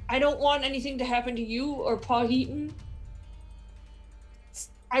 I don't want anything to happen to you or Paul Heaton.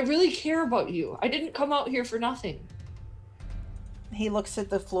 I really care about you. I didn't come out here for nothing. He looks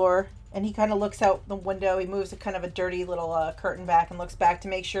at the floor, and he kind of looks out the window. He moves a kind of a dirty little curtain back and looks back to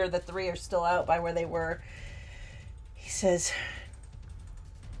make sure that the three are still out by where they were. He says,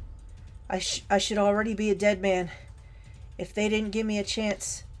 I should already be a dead man if they didn't give me a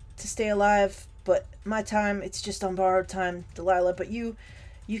chance to stay alive, but my time, it's just on borrowed time, Delilah. But you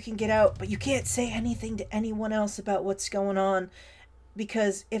can get out, but you can't say anything to anyone else about what's going on,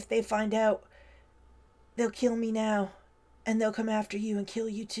 because if they find out, they'll kill me now, and they'll come after you and kill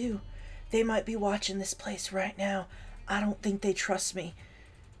you too. They might be watching this place right now. I don't think they trust me.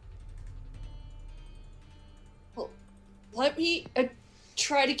 Well, let me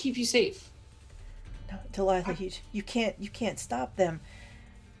try to keep you safe. No, Delilah, you can't stop them.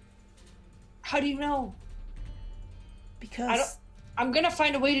 How do you know? Because I'm gonna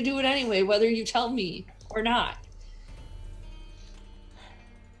find a way to do it anyway, whether you tell me or not.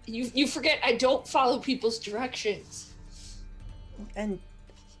 You forget I don't follow people's directions. And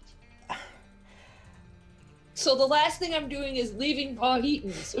so the last thing I'm doing is leaving Paul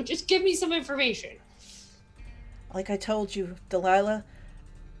Heaton. So just give me some information. like I told you, Delilah,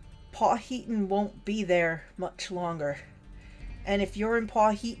 Paul Heaton won't be there much longer. And if you're in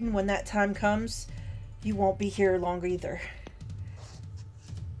Paul Heaton when that time comes, you won't be here long either.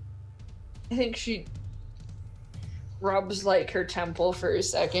 I think she rubs like her temple for a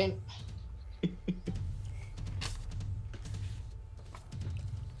second.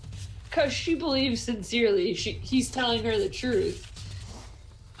 Because she believes sincerely he's telling her the truth.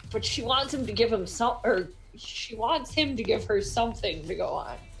 But she wants him to give him she wants him to give her something to go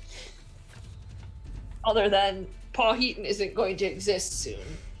on. Other than Paul Heaton isn't going to exist soon.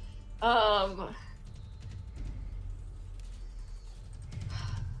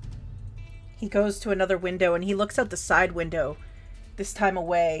 He goes to another window and he looks out the side window, this time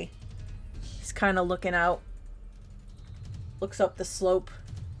away. He's kind of looking out, looks up the slope.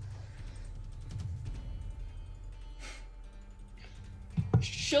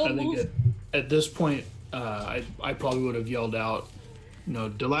 She'll move. At this point, I probably would have yelled out,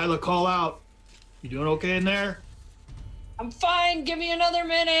 Delilah, call out. You doing okay in there? I'm fine. Give me another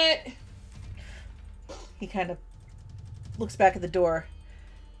minute. He kind of looks back at the door.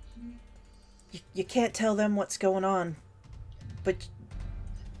 You can't tell them what's going on, but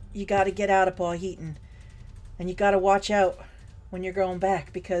you got to get out of Paul Heaton, and you got to watch out when you're going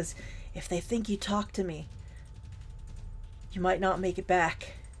back, because if they think you talk to me, you might not make it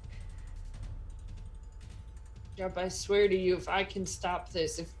back. Jeb, I swear to you, if I can stop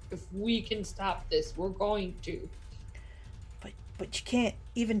this, if we can stop this, we're going to. But you can't.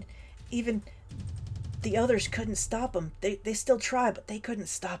 Even the others couldn't stop him. They still try, but they couldn't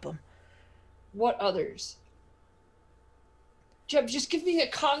stop him. What others? Jeb, just give me a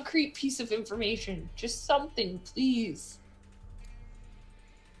concrete piece of information. Just something, please.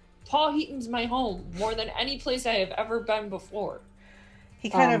 Paul Heaton's my home more than any place I have ever been before. He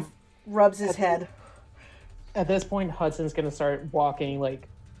kind of rubs his head. At this point, Hudson's going to start walking like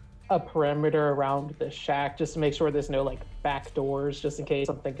a perimeter around the shack just to make sure there's no like back doors, just in case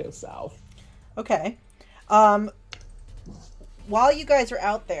something goes south. Okay. While you guys are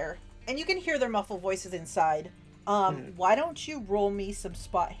out there, and you can hear their muffled voices inside, why don't you roll me some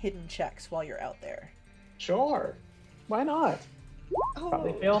spot hidden checks while you're out there? Sure. Why not? Oh.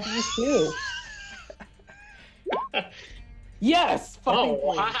 Probably failed these too. Yes! Oh,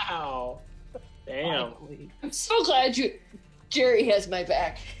 Finally. wow. Damn. Finally. I'm so glad Jerry has my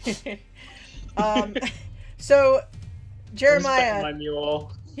back. So I'm Jeremiah, just petting my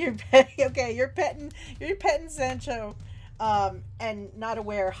mule. you're petting Sancho, and not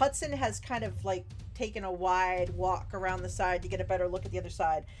aware. Hudson has kind of like taken a wide walk around the side to get a better look at the other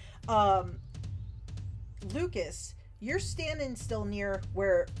side. Lucas, you're standing still near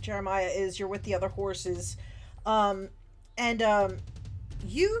where Jeremiah is. You're with the other horses,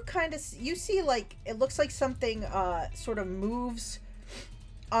 you see like it looks like something sort of moves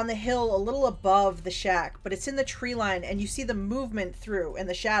on the hill a little above the shack, but it's in the tree line, and you see the movement through in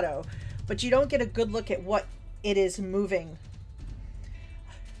the shadow, but you don't get a good look at what it is moving.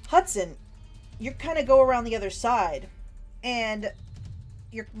 Hudson, you kind of go around the other side, and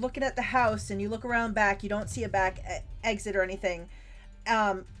you're looking at the house, and you look around back. You don't see a back exit or anything,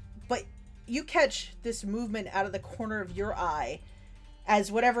 but you catch this movement out of the corner of your eye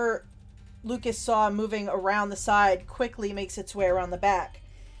as whatever Lucas saw moving around the side quickly makes its way around the back.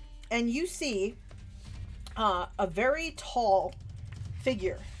 And you see a very tall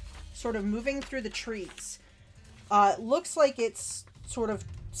figure sort of moving through the trees. Looks like it's sort of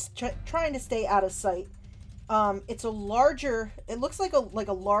trying to stay out of sight. It's a larger, it looks like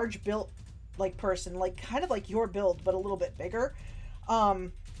a large built like person, like kind of like your build, but a little bit bigger.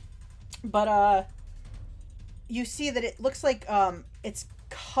 But you see that it looks like it's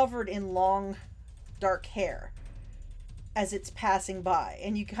covered in long dark hair as it's passing by,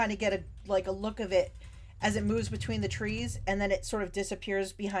 and you kind of get a look of it as it moves between the trees, and then it sort of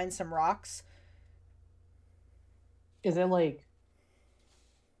disappears behind some rocks. Is it like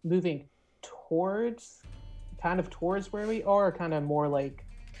moving towards where we are, or kind of more like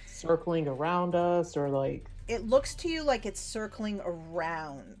circling around us, or like? It looks to you like it's circling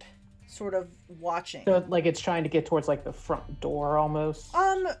around, sort of watching. So like it's trying to get towards like the front door almost.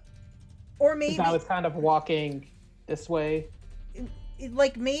 Or maybe I was kind of walking this way.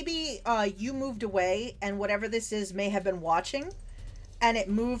 Like maybe you moved away, and whatever this is may have been watching, and it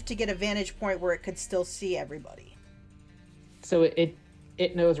moved to get a vantage point where it could still see everybody. So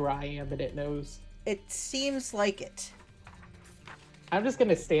it knows where I am, and it knows. It seems like it. I'm just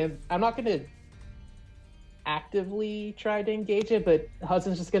gonna stand. I'm not gonna actively try to engage it, but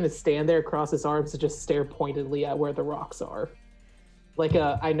Hudson's just gonna stand there, cross his arms, and just stare pointedly at where the rocks are. Like,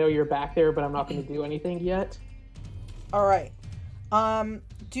 I know you're back there, but I'm not gonna do anything yet. All right.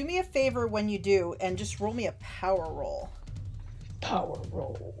 Do me a favor when you do, and just roll me a power roll. Power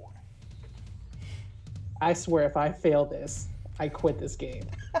roll. I swear, if I fail this, I quit this game.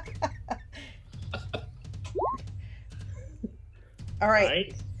 All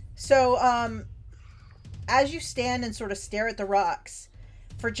right. So, as you stand and sort of stare at the rocks,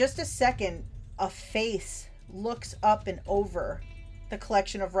 for just a second, a face looks up and over the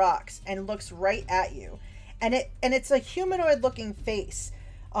collection of rocks and looks right at you. And it's a humanoid-looking face,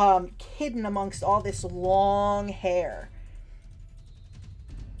 hidden amongst all this long hair.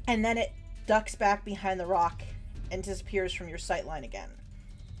 And then it ducks back behind the rock and disappears from your sight line again.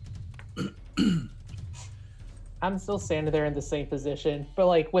 I'm still standing there in the same position, but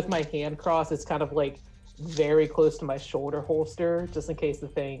like with my hand crossed, it's kind of like very close to my shoulder holster, just in case the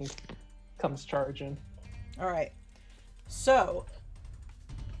thing comes charging. All right. So,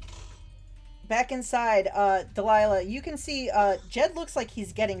 back inside, Delilah, you can see Jed looks like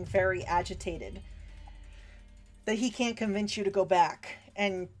he's getting very agitated. That he can't convince you to go back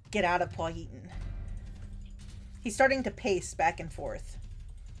and get out of Powhatan. He's starting to pace back and forth.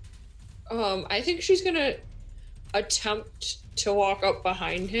 I think she's gonna attempt to walk up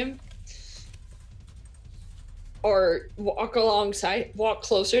behind him. Or walk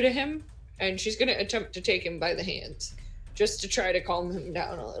closer to him, and she's gonna attempt to take him by the hands. Just to try to calm him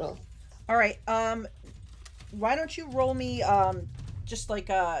down a little. Alright, why don't you roll me, just like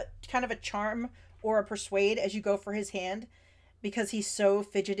a, kind of a charm or a persuade as you go for his hand, because he's so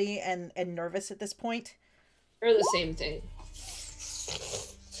fidgety and nervous at this point. Or the same thing.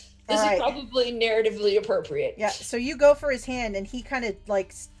 This is probably narratively appropriate. Yeah, so you go for his hand, and he kind of,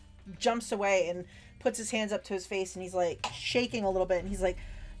 like, jumps away and puts his hands up to his face, and he's, like, shaking a little bit, and he's like,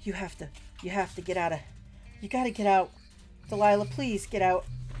 you have to get out of, you gotta get out. Delilah, please get out.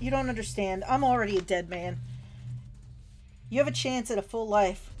 You don't understand. I'm already a dead man. You have a chance at a full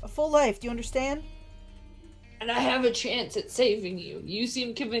life. A full life, do you understand? And I have a chance at saving you. You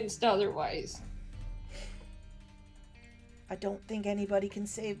seem convinced otherwise. I don't think anybody can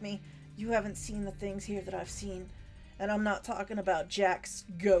save me. You haven't seen the things here that I've seen. And I'm not talking about Jack's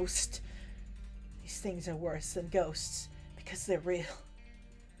ghost. These things are worse than ghosts, because they're real.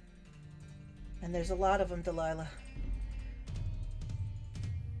 And there's a lot of them, Delilah.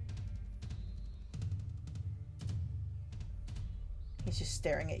 He's just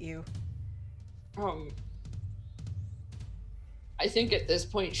staring at you. I think at this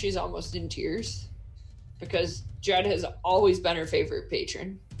point she's almost in tears, because Jed has always been her favorite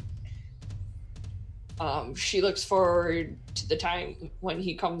patron. She looks forward to the time when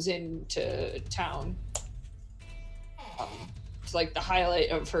he comes into town. It's like the highlight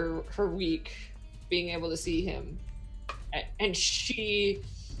of her week, being able to see him. And she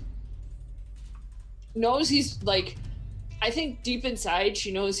knows he's like, I think deep inside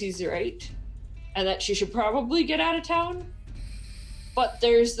she knows he's right, and that she should probably get out of town. But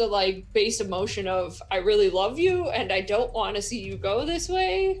there's the like base emotion of, I really love you and I don't want to see you go this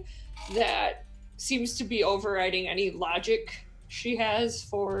way, that seems to be overriding any logic she has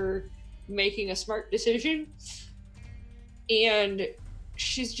for making a smart decision. And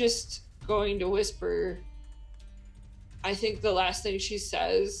she's just going to whisper, I think the last thing she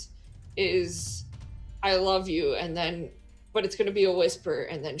says is, I love you, and then, but it's going to be a whisper,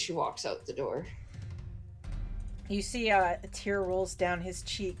 and then she walks out the door. You see a tear rolls down his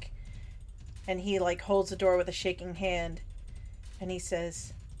cheek, And he like holds the door with a shaking hand, and he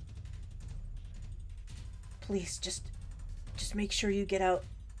says, "Please, just make sure you get out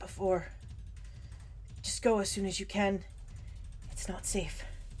before. Just go as soon as you can. It's not safe."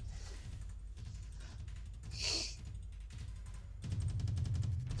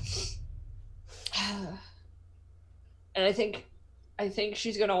 And I think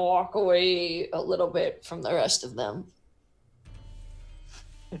she's gonna walk away a little bit from the rest of them.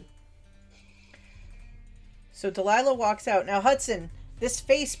 So Delilah walks out. Now, Hudson, this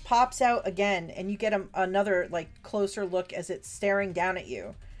face pops out again, and you get another like closer look as it's staring down at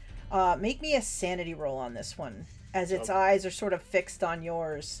you. Make me a sanity roll on this one, as its eyes are sort of fixed on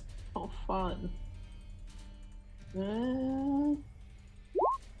yours. Oh, fun.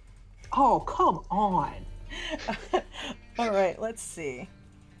 Oh, come on. All right, let's see.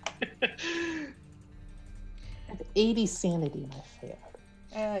 I have 80 sanity, my fair.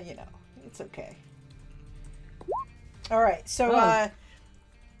 You know, it's okay. All right, so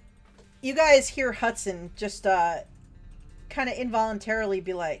you guys hear Hudson just kind of involuntarily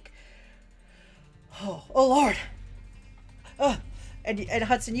be like, "Oh Lord!" And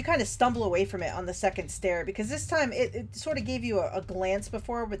Hudson, you kind of stumble away from it on the second stare, because this time it sort of gave you a glance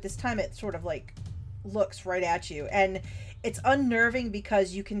before, but this time it sort of like looks right at you, and it's unnerving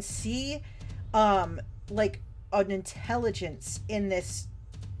because you can see like an intelligence in this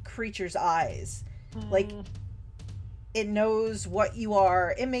creature's eyes. Like, it knows what you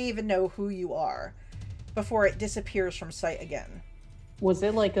are. It may even know who you are before it disappears from sight again. Was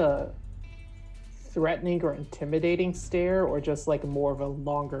it like a threatening or intimidating stare, or just like more of a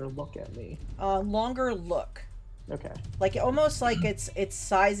longer look at me? Longer look. Okay. Like, almost like it's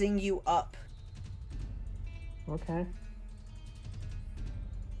sizing you up. Okay.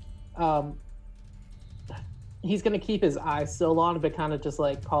 He's gonna keep his eyes still on, but kind of just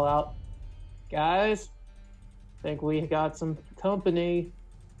like call out, "Guys, think we got some company."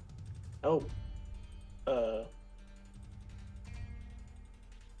 Oh.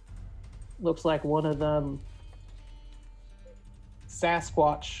 Looks like one of them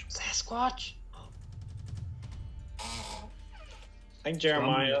Sasquatch. Sasquatch? I think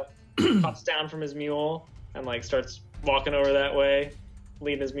Jeremiah hops down from his mule and like starts walking over that way,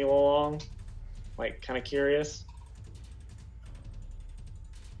 leading his mule along, like kind of curious.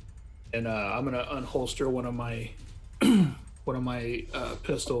 And I'm gonna unholster one of my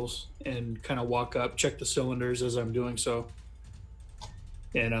pistols and kind of walk up, check the cylinders as I'm doing so.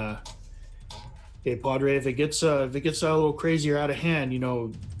 And hey, Padre, if it gets a little crazy or out of hand, you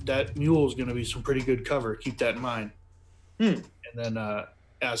know that mule is gonna be some pretty good cover. Keep that in mind. And then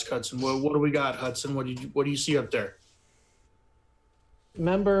ask Hudson, what do we got, Hudson? What do you see up there?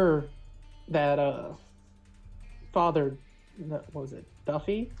 Remember that Father, what was it,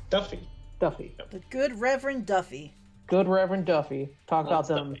 Duffy? Duffy. The good Reverend Duffy. Good Reverend Duffy. Talk about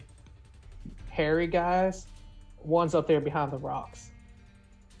them Duffy. hairy guys. One's up there behind the rocks.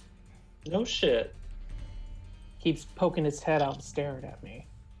 No shit. Keeps poking his head out and staring at me.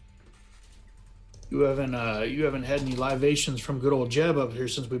 You haven't had any libations from good old Jeb up here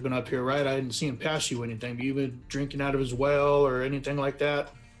since we've been up here, right? I didn't see him pass you anything. But you been drinking out of his well or anything like that?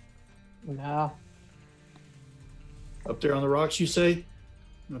 No. Up there on the rocks, you say?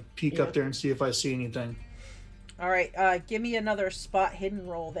 I'm gonna peek Yeah. up there and see if I see anything. All right, give me another spot hidden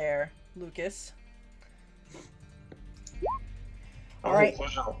roll there, Lucas. All right.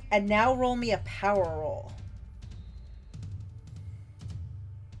 Wow. And now roll me a power roll.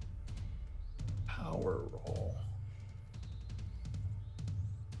 Power roll.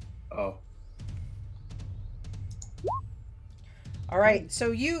 Oh. All right,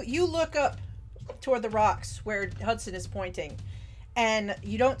 so you look up toward the rocks where Hudson is pointing, and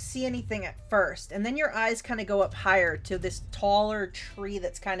you don't see anything at first, and then your eyes kind of go up higher to this taller tree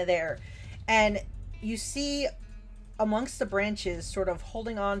that's kind of there, and you see amongst the branches, sort of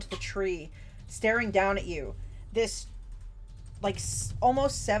holding on to the tree, staring down at you, this like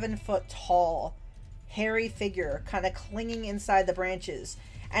almost 7 foot tall, hairy figure kind of clinging inside the branches,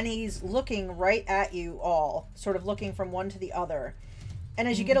 and he's looking right at you all, sort of looking from one to the other. And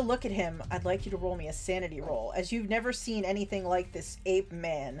as you get a look at him, I'd like you to roll me a sanity roll, as you've never seen anything like this ape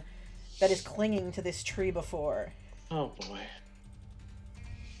man that is clinging to this tree before. Oh boy.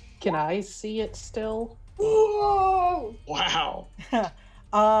 Can I see it still? Whoa! Wow.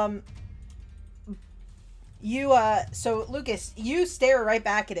 So Lucas, you stare right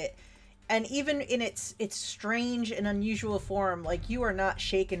back at it, and even in its strange and unusual form, like, you are not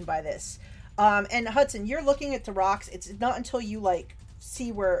shaken by this. And Hudson, you're looking at the rocks. It's not until you like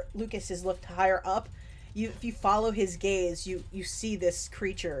see where Lucas is looked higher up, if you follow his gaze, you see this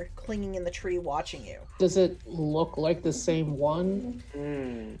creature clinging in the tree watching you. Does it look like the same one?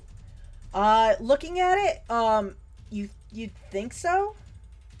 Looking at it, you'd think so,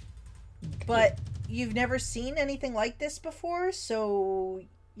 but you've never seen anything like this before, so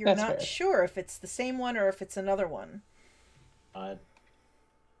you're That's not fair. sure if it's the same one or if it's another one.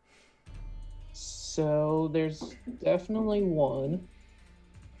 So there's definitely one,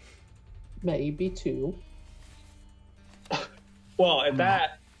 maybe two. Well, at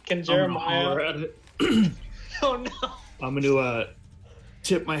that, can Jeremiah? Holler at it. Oh no! I'm going to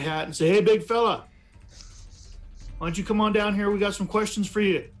tip my hat and say, "Hey, big fella, why don't you come on down here? We got some questions for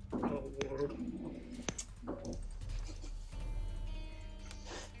you." Oh, Lord.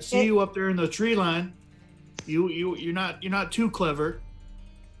 I see you up there in the tree line. You're not too clever.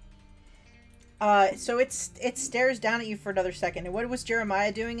 So it stares down at you for another second. And what was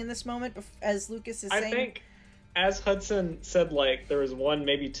Jeremiah doing in this moment, as Lucas is saying? I think, as Hudson said, like there was one,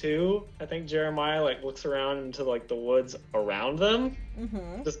 maybe two. I think Jeremiah like looks around into like the woods around them,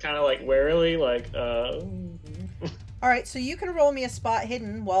 just kind of like warily, like. All right, so you can roll me a spot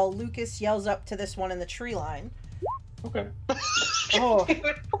hidden while Lucas yells up to this one in the tree line. Okay. Oh.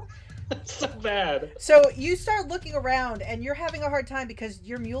 That's so bad. So you start looking around, and you're having a hard time because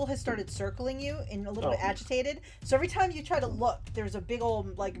your mule has started circling you and a little bit agitated. So every time you try to look, there's a big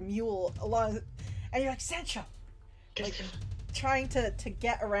old like mule along, and you're like, Sancho, like trying to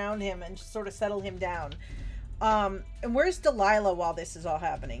get around him and sort of settle him down. And where's Delilah while this is all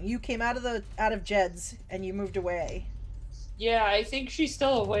happening? You came out of Jed's and you moved away. Yeah, I think she's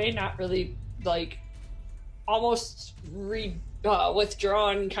still away, not really, like, almost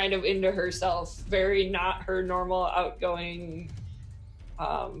withdrawn kind of into herself. Very not her normal outgoing,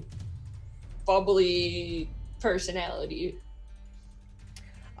 bubbly personality.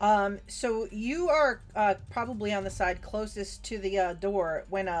 So you are probably on the side closest to the door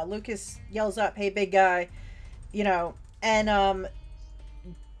when Lucas yells up, "Hey, big guy," you know, and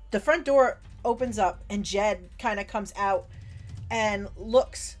the front door opens up and Jed kind of comes out and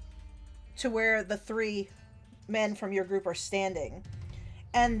looks to where the three men from your group are standing,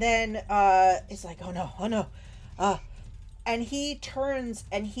 and then it's like, oh no, and he turns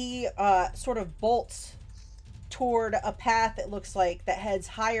and he sort of bolts toward a path that looks like that heads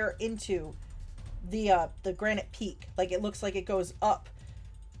higher into the granite peak. Like it looks like it goes up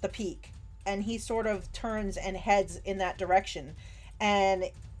the peak, and he sort of turns and heads in that direction, and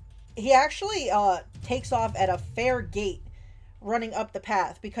he actually takes off at a fair gait running up the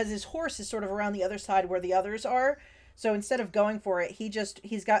path because his horse is sort of around the other side where the others are. So instead of going for it,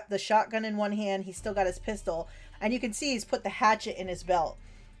 he's got the shotgun in one hand, he's still got his pistol, and you can see he's put the hatchet in his belt,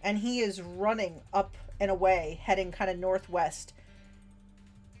 and he is running up and away, heading kind of northwest,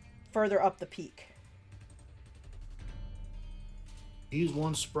 further up the peak. He's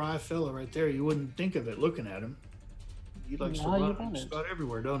one spry fella right there. You wouldn't think of it looking at him. He likes to run just about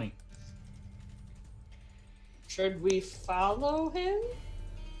everywhere, don't he? Should we follow him?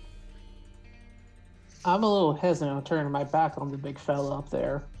 I'm a little hesitant on turning my back on the big fella up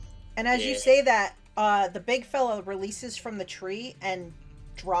there. And as you say that, the big fella releases from the tree and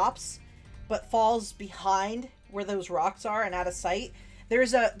drops, but falls behind where those rocks are and out of sight.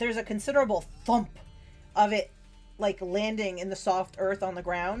 There's a considerable thump of it, like landing in the soft earth on the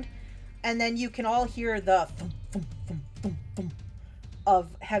ground, and then you can all hear the thump, thump, thump, thump, thump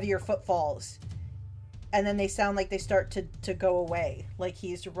of heavier footfalls, and then they sound like they start to go away, like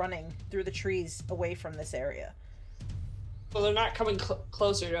he's running through the trees away from this area. Well, they're not coming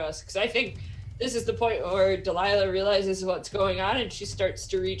closer to us, because I think this is the point where Delilah realizes what's going on, and she starts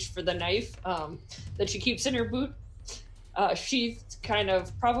to reach for the knife that she keeps in her boot, sheathed kind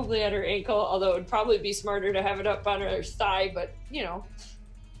of probably at her ankle, although it would probably be smarter to have it up on her thigh, but, you know,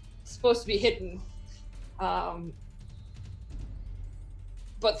 it's supposed to be hidden.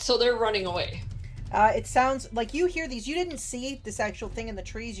 But so they're running away. It sounds like you hear these. You didn't see this actual thing in the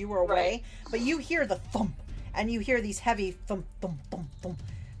trees. You were away. Right. But you hear the thump, and you hear these heavy thump, thump, thump, thump.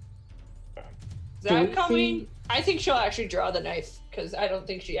 Is that coming? I think she'll actually draw the knife, because I don't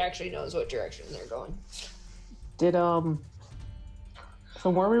think she actually knows what direction they're going. Did, from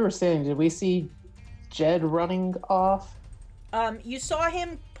where we were standing, did we see Jed running off? You saw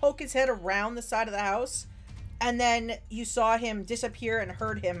him poke his head around the side of the house, and then you saw him disappear and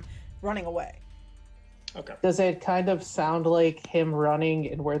heard him running away. Okay. Does it kind of sound like him running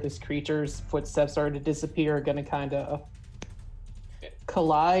and where this creature's footsteps are to disappear are going to kind of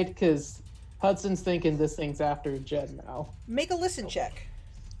collide? Because Hudson's thinking this thing's after Jed now. Make a listen check.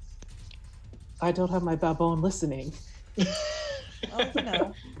 I don't have my baboon listening. Oh,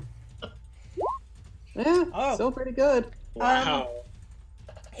 no. Yeah, Oh. still pretty good. Wow.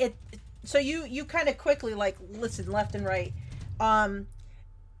 So you kind of quickly like listen left and right.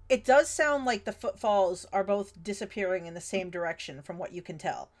 It does sound like the footfalls are both disappearing in the same direction from what you can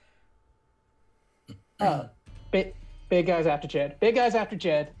tell. Big guys after Jed. Big guys after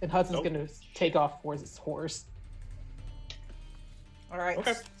Jed, and Hudson's gonna take off for his horse. All right.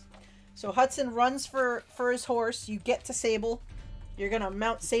 Okay. So Hudson runs for his horse. You get to Sable. You're gonna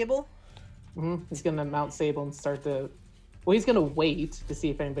mount Sable. He's gonna mount Sable and start to. Well, he's gonna wait to see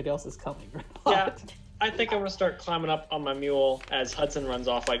if anybody else is coming. Or Yeah, not. I think I'm gonna start climbing up on my mule as Hudson runs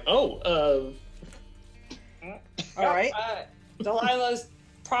off. Like, All right. Delilah's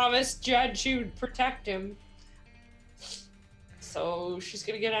promised Jed she would protect him. So she's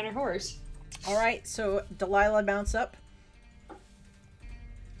gonna get on her horse. All right. So Delilah mounts up.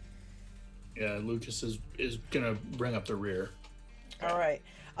 Yeah, Lucas is gonna bring up the rear. All right.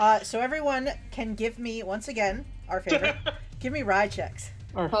 So everyone can give me once again our favorite. Give me ride checks.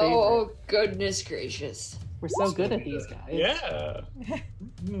 Our favorite. Oh goodness gracious! We're so good at these guys. yeah.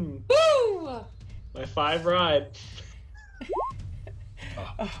 Woo! My 5 ride.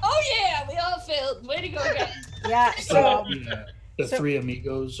 Oh yeah, we all failed. Way to go, guys! Yeah. So Yeah, the So- 3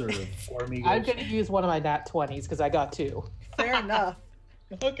 amigos or 4 amigos. I'm gonna use one of my nat 20s because I got 2. fair enough.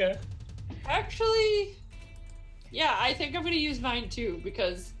 Okay. Actually, yeah, I think I'm gonna use mine too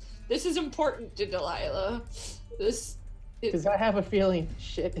because this is important to Delilah. This Because I have a feeling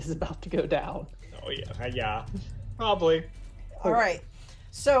shit is about to go down. Oh yeah. Probably. All right.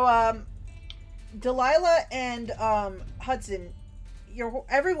 So Delilah and Hudson,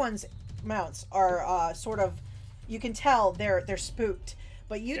 everyone's mounts are sort of, you can tell they're spooked.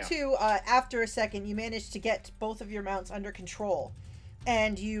 But you two, after a second, you manage to get both of your mounts under control,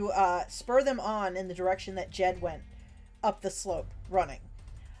 and you spur them on in the direction that Jed went, up the slope, running.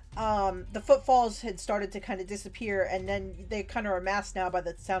 The footfalls had started to kind of disappear, and then they kind of are masked now by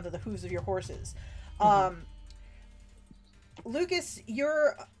the sound of the hooves of your horses. Lucas,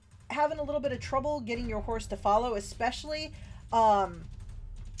 you're having a little bit of trouble getting your horse to follow, especially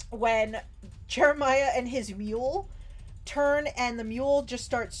when Jeremiah and his mule turn and the mule just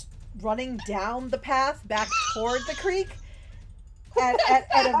starts running down the path back toward the creek at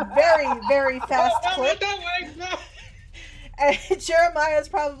a very, very fast clip. And Jeremiah's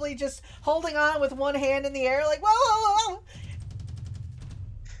probably just holding on with one hand in the air like, whoa, whoa, whoa,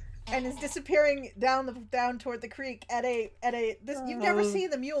 and is disappearing down toward the creek at a you've never seen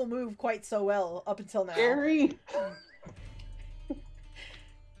the mule move quite so well up until now. Gary!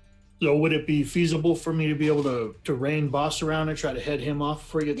 So would it be feasible for me to be able to rein Boss around and try to head him off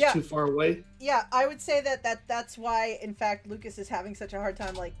before he gets Yeah. too far away? Yeah, I would say that's why, in fact, Lucas is having such a hard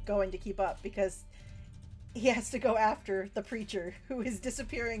time like going to keep up, because he has to go after the preacher who is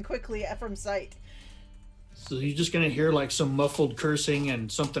disappearing quickly from sight. So you're just gonna hear like some muffled cursing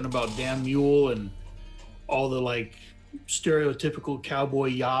and something about damn mule and all the like stereotypical cowboy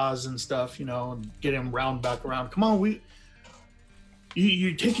yahs and stuff, and get him back around. Come on,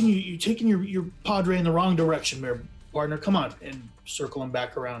 you're taking your padre in the wrong direction there, partner. Come on, and circle him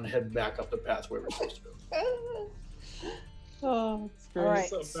back around and head back up the path where we're supposed to go. Oh, it's great. All right.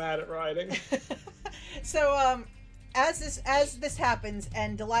 So bad at riding. So as this happens,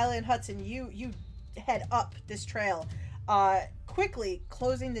 and Delilah and Hudson, you head up this trail, quickly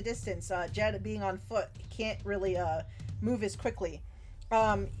closing the distance. Jed, being on foot, can't really move as quickly.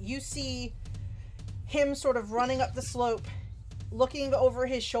 You see him sort of running up the slope, looking over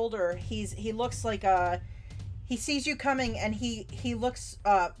his shoulder. He looks like he sees you coming, and he looks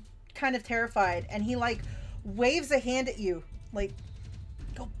kind of terrified, and he like waves a hand at you like,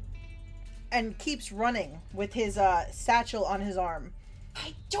 go, and keeps running with his satchel on his arm.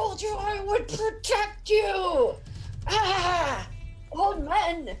 I told you I would protect you! Ah! Old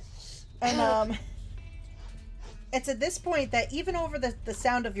men! And it's at this point that even over the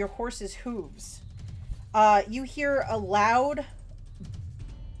sound of your horse's hooves, you hear a loud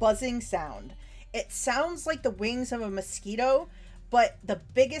buzzing sound. It sounds like the wings of a mosquito, but the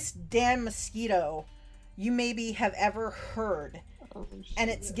biggest damn mosquito you maybe have ever heard. Oh, And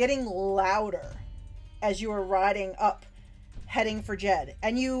it's getting louder as you are riding up, heading for Jed.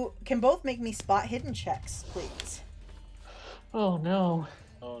 And you can both make me spot hidden checks, please. Oh no.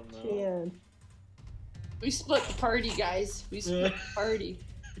 Oh no. Man. We split the party, guys. We split the party.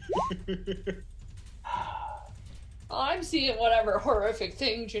 Well, I'm seeing whatever horrific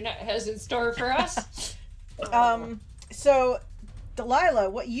thing Jeanette has in store for us. So Delilah,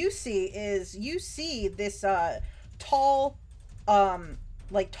 what you see is this tall,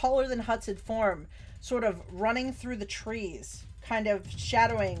 like taller than Hudson form, sort of running through the trees, kind of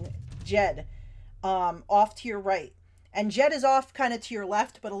shadowing Jed. off to your right. And Jed is off kind of to your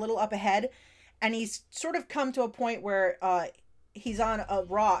left, but a little up ahead. And he's sort of come to a point where he's on a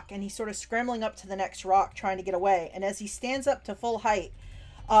rock, and he's sort of scrambling up to the next rock trying to get away. And as he stands up to full height,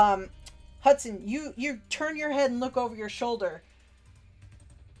 Hudson, you turn your head and look over your shoulder,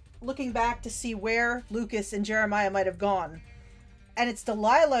 looking back to see where Lucas and Jeremiah might have gone. And it's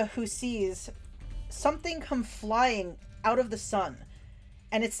Delilah who sees something come flying out of the sun.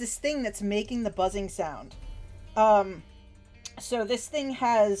 And it's this thing that's making the buzzing sound. So this thing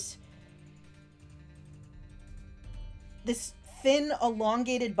has this thin,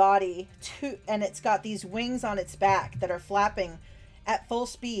 elongated body, and it's got these wings on its back that are flapping at full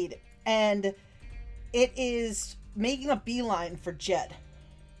speed. And it is making a beeline for Jed.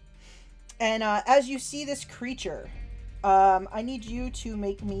 And as you see this creature, I need you to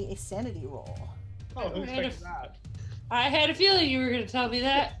make me a sanity roll. Oh, who expected that? I had a feeling you were going to tell me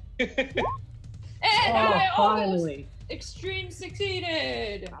that. And I almost extreme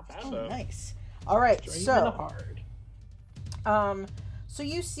succeeded. Not bad, Oh, though. nice. All right, so hard. so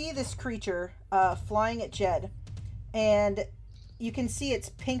you see this creature flying at Jed, and you can see its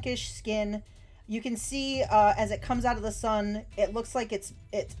pinkish skin. You can see as it comes out of the sun, it looks like it's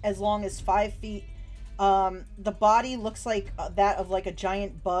as long as 5 feet. The body looks like that of like a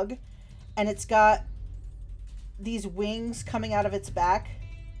giant bug, and it's got these wings coming out of its back,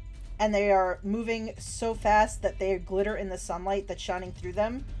 and they are moving so fast that they glitter in the sunlight that's shining through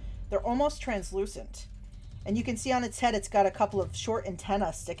them. They're almost translucent. And you can see on its head it's got a couple of short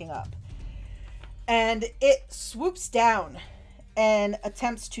antennae sticking up. And it swoops down and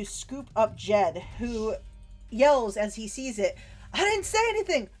attempts to scoop up Jed, who yells as he sees it, "I didn't say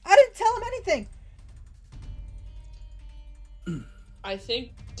anything! I didn't tell him anything!" I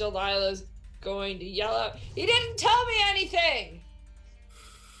think Delilah's going to yell out, "He didn't tell me anything!"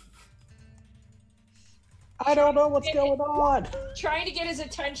 I don't know what's going on. Trying to get his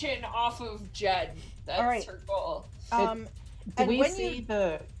attention off of Jed. That's All right. her goal. Do and we when see you...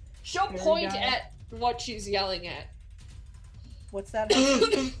 the... She'll Very point guy. at what she's yelling at. What's that?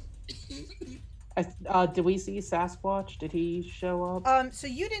 do we see Sasquatch? Did he show up? So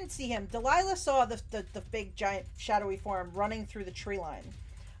you didn't see him. Delilah saw the big, giant, shadowy form running through the tree line.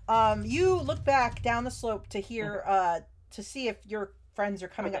 You look back down the slope to hear, to see if your friends are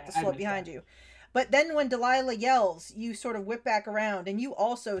coming up the slope behind you. But then when Delilah yells, you sort of whip back around, and you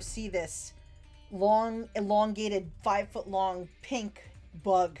also see this long, elongated, 5-foot-long pink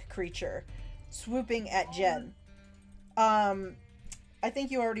bug creature swooping at Jed. I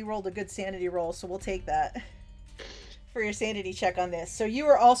think you already rolled a good sanity roll, so we'll take that for your sanity check on this. So you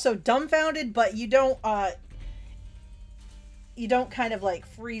are also dumbfounded, but you don't kind of like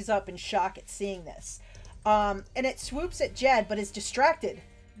freeze up in shock at seeing this. And it swoops at Jed, but is distracted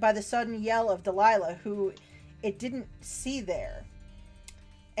by the sudden yell of Delilah, who it didn't see there.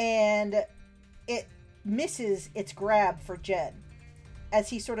 And it misses its grab for Jed as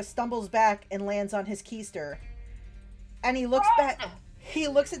he sort of stumbles back and lands on his keister. And he looks back, he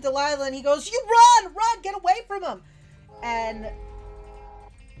looks at Delilah and he goes, "You run! Get away from him!" And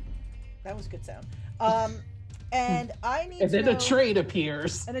that was a good sound. And I need And to then know... a train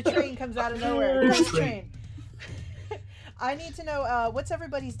appears. And a train comes out of nowhere. Ghost train. I need to know, what's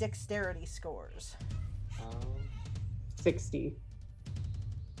everybody's dexterity scores? 60.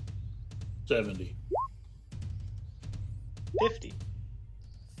 70. 50.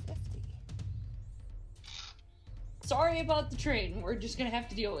 50. Sorry about the train. We're just gonna have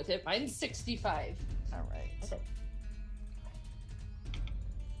to deal with it. Mine's 65. All right. Okay.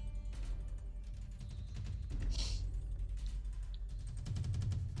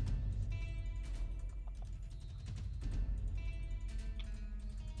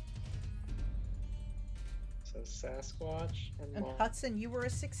 So Sasquatch And Hudson, you were a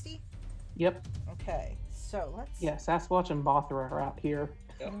 60? Yep. Okay, so let's... Yeah, Sasquatch and Mothra are out here.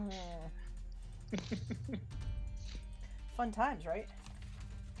 Yep. Fun times, right?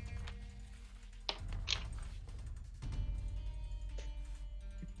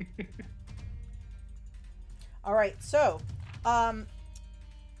 All right, so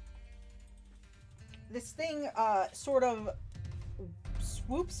this thing sort of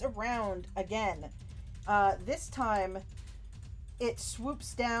swoops around again. This time it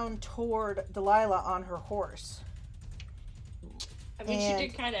swoops down toward Delilah on her horse. I mean, And- she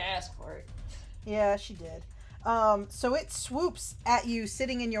did kind of ask for it. Yeah, she did. So it swoops at you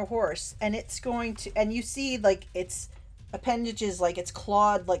sitting in your horse, and it's going to, and you see like its appendages, like its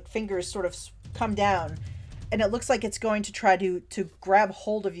clawed like fingers sort of come down, and it looks like it's going to try to grab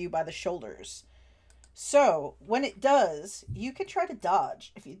hold of you by the shoulders. So when it does, you could try to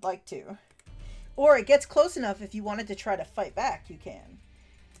dodge if you'd like to. Or it gets close enough if you wanted to try to fight back, you can.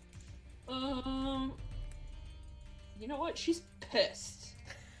 You know what? She's pissed.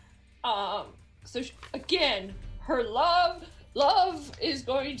 Again, her love is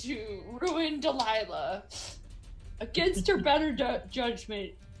going to ruin Delilah. Against her better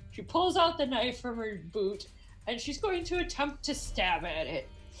judgment, she pulls out the knife from her boot, and she's going to attempt to stab at it.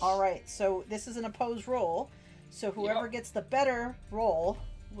 All right, so this is an opposed roll. So whoever gets the better roll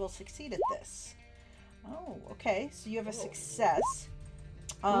will succeed at this. Oh, okay. So you have a success.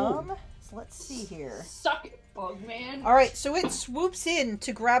 So let's see here. Suck it, Bugman. All right, so it swoops in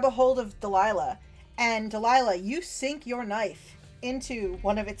to grab a hold of Delilah, and Delilah, you sink your knife into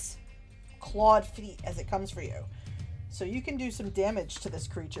one of its clawed feet as it comes for you. So you can do some damage to this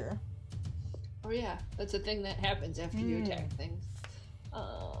creature. Oh yeah, that's a thing that happens after you attack things.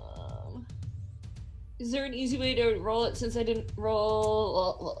 Is there an easy way to roll it since I didn't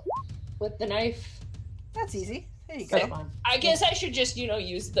roll with the knife? That's easy. There you go. I guess I should just,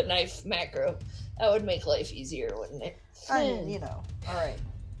 use the knife macro. That would make life easier, wouldn't it? I mean, All right.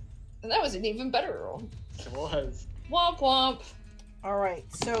 And that was an even better roll. It was. Womp womp. All right.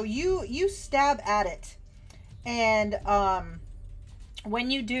 So you stab at it, and when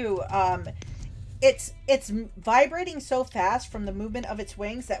you do, it's vibrating so fast from the movement of its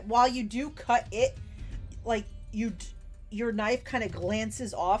wings that while you do cut it, like your knife kind of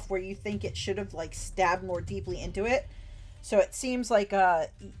glances off where you think it should have like stabbed more deeply into it. So it seems like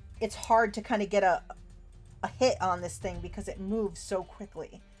it's hard to kind of get a hit on this thing because it moves so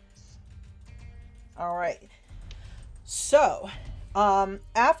quickly. All right. So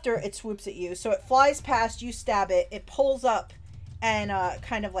after it swoops at you, so it flies past you, stab it, it pulls up and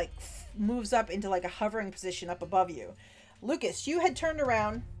kind of like moves up into like a hovering position up above you. Lucas, you had turned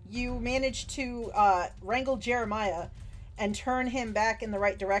around. You managed to wrangle Jeremiah and turn him back in the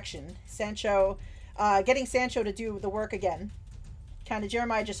right direction. Sancho, getting Sancho to do the work again. Kind of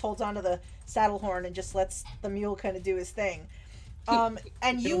Jeremiah just holds onto the saddle horn and just lets the mule kind of do his thing.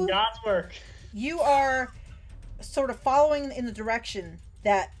 And you, God's work. You are sort of following in the direction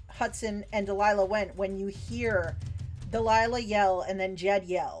that Hudson and Delilah went when you hear Delilah yell and then Jed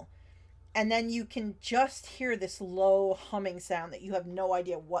yell. And then you can just hear this low humming sound that you have no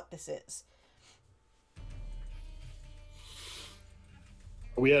idea what this is.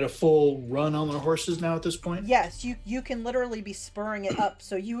 Are we at a full run on the horses now at this point? Yes, you can literally be spurring it up,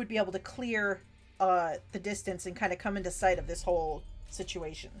 so you would be able to clear the distance and kind of come into sight of this whole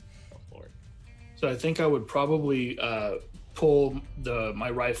situation. Oh, Lord. So I think I would probably pull my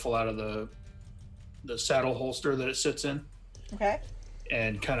rifle out of the saddle holster that it sits in. Okay.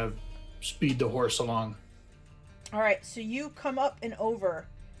 And kind of speed the horse along. All right, so you come up and over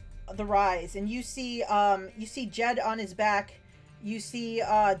the rise, and you see Jed on his back. You see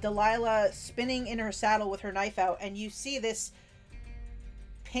Delilah spinning in her saddle with her knife out, and you see this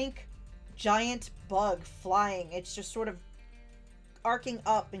pink giant bug flying. It's just sort of arcing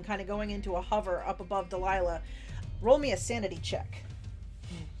up and kind of going into a hover up above Delilah. Roll me a sanity check.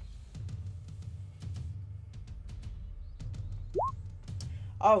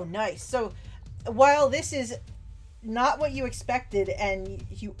 Oh, nice. So while this is not what you expected and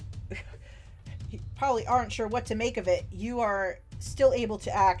you probably aren't sure what to make of it, you are still able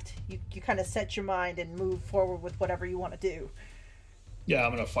to act. You kind of set your mind and move forward with whatever you want to do. Yeah,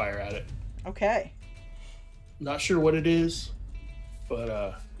 I'm going to fire at it. Okay. Not sure what it is,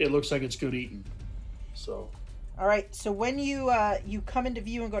 but it looks like it's good eating. So. All right. So when you come into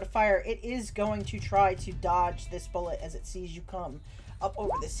view and go to fire, it is going to try to dodge this bullet as it sees you come up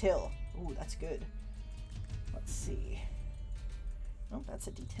over this hill. Ooh, that's good. Let's see. Oh, that's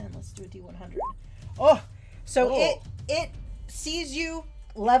a D10. Let's do a D100. Oh, so it sees you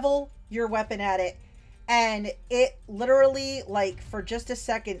level your weapon at it, and it literally, like, for just a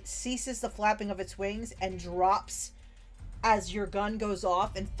second, ceases the flapping of its wings and drops as your gun goes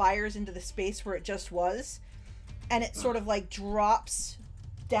off and fires into the space where it just was. And it sort of, like, drops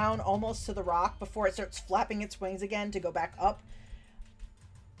down almost to the rock before it starts flapping its wings again to go back up.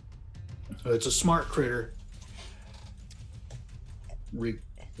 So it's a smart critter.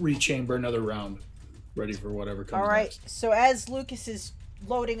 Rechamber another round. Ready for whatever comes All right. next. So as Lucas is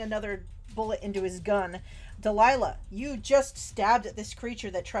loading another bullet into his gun, Delilah, you just stabbed at this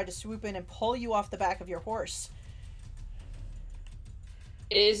creature that tried to swoop in and pull you off the back of your horse.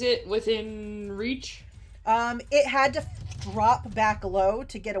 Is it within reach? It had to drop back low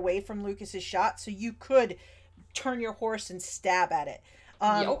to get away from Lucas's shot, so you could turn your horse and stab at it.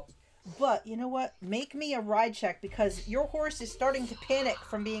 Yep. But you know what? Make me a ride check because your horse is starting to panic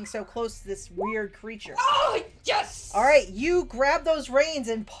from being so close to this weird creature. Oh, yes! All right, you grab those reins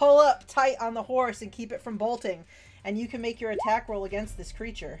and pull up tight on the horse and keep it from bolting, and you can make your attack roll against this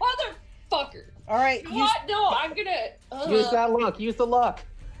creature. Motherfucker. All right. You know what? No, I'm gonna... Use that luck. Use the luck.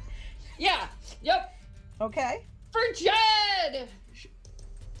 Yeah. Yep. Okay. For Jed!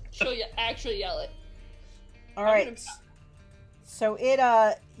 She'll actually yell it. All right. So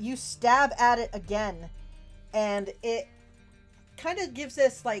you stab at it again, and it kind of gives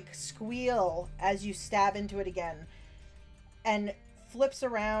this like squeal as you stab into it again, and flips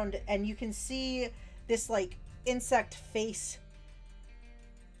around, and you can see this like insect face.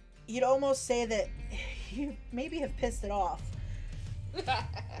 You'd almost say that you maybe have pissed it off.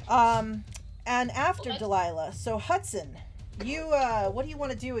 And after Delilah, so Hudson, you what do you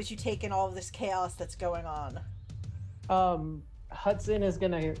want to do as you take in all of this chaos that's going on? Hudson is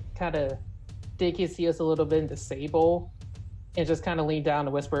gonna kind of dig his heels a little bit into Sable and just kind of lean down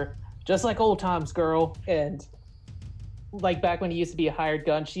and whisper, just like old times, girl. And like back when he used to be a hired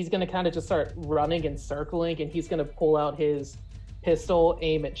gun, she's gonna kind of just start running and circling, and he's gonna pull out his pistol,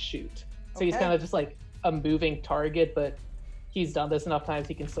 aim, and shoot. So he's kind of just like a moving target, but he's done this enough times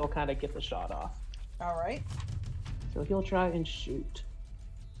he can still kind of get the shot off. All right. So he'll try and shoot.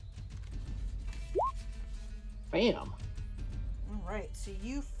 Bam. All right. So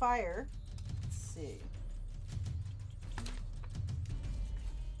you fire. Let's see.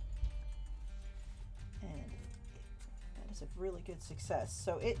 And that is a really good success.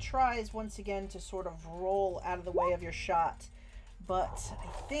 So it tries once again to sort of roll out of the way of your shot, but I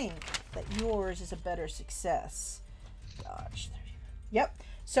think that yours is a better success. Dodge. Yep.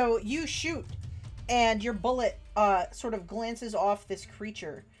 So you shoot, and your bullet sort of glances off this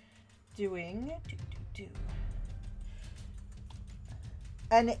creature, doing.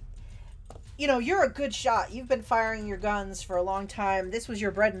 And you know, you're a good shot. You've been firing your guns for a long time. This was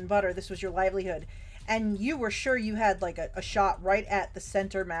your bread and butter. This was your livelihood. And you were sure you had like a shot right at the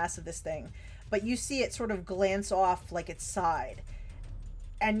center mass of this thing. But you see it sort of glance off like its side.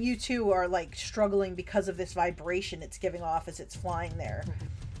 And you too are like struggling because of this vibration it's giving off as it's flying there.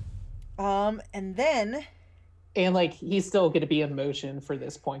 And then... And like, he's still going to be in motion for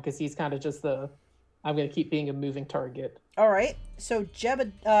this point because he's kind of just I'm going to keep being a moving target. All right. So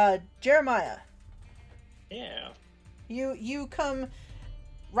Jeremiah. Yeah. You come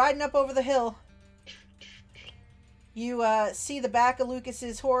riding up over the hill. You see the back of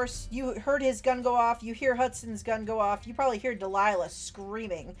Lucas's horse. You heard his gun go off. You hear Hudson's gun go off. You probably hear Delilah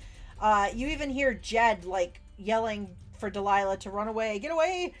screaming. You even hear Jed like yelling for Delilah to run away. Get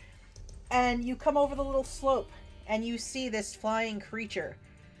away! And you come over the little slope and you see this flying creature.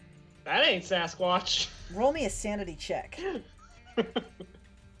 That ain't Sasquatch. Roll me a sanity check.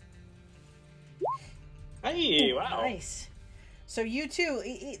 Hey, wow. Nice. So you two,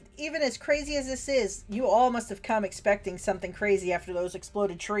 even as crazy as this is, you all must have come expecting something crazy after those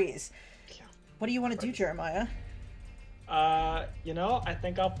exploded trees. What do you want to do, Jeremiah? You know, I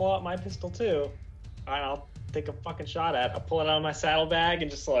think I'll pull out my pistol too. I'll take a fucking shot at it. I'll pull it out of my saddlebag and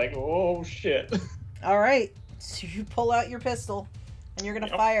just like, oh shit. All right. So you pull out your pistol and you're going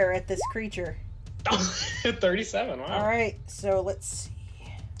to fire at this creature. 37, wow. All right. So let's see.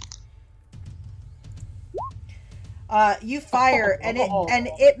 You fire, and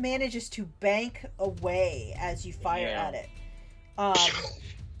it manages to bank away as you fire at it.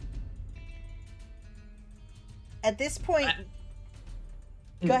 At this point,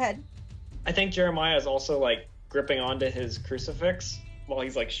 go ahead. I think Jeremiah is also like gripping onto his crucifix while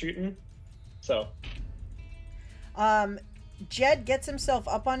he's like shooting. So, Jed gets himself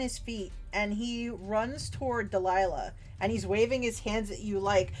up on his feet and he runs toward Delilah. And he's waving his hands at you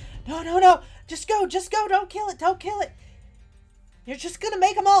like, no, just go, don't kill it. You're just gonna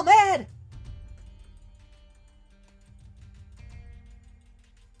make them all mad.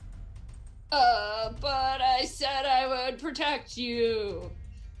 But I said I would protect you.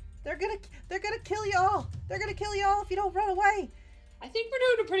 They're gonna kill y'all. They're gonna kill y'all if you don't run away. I think we're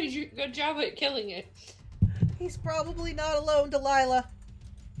doing a pretty good job at killing it. He's probably not alone, Delilah.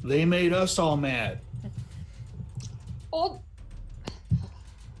 They made us all mad. Oh.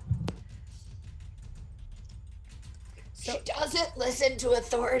 So, she doesn't listen to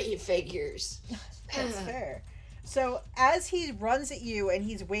authority figures. That's fair. So as he runs at you and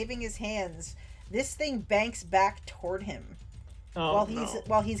he's waving his hands, this thing banks back toward him while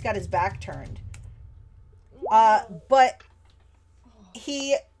he's got his back turned. But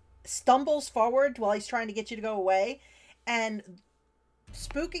he stumbles forward while he's trying to get you to go away, and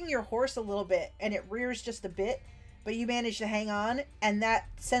spooking your horse a little bit, and it rears just a bit. but you manage to hang on, and that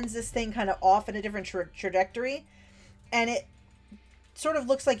sends this thing kind of off in a different trajectory, and it sort of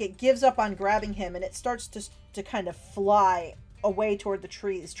looks like it gives up on grabbing him, and it starts to kind of fly away toward the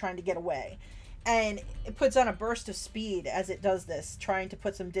trees, trying to get away. And it puts on a burst of speed as it does this, trying to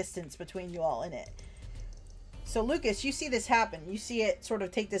put some distance between you all in it. So Lucas, you see this happen. You see it sort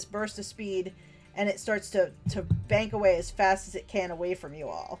of take this burst of speed, and it starts to bank away as fast as it can away from you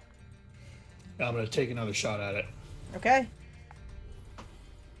all. I'm going to take another shot at it. Okay.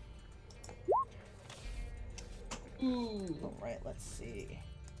 Ooh. All right, let's see.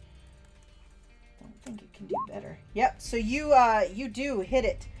 Don't think it can do better. Yep, so you do hit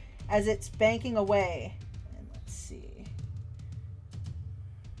it as it's banking away. And let's see.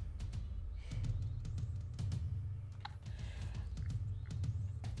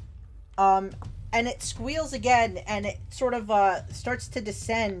 And it squeals again, and it sort of starts to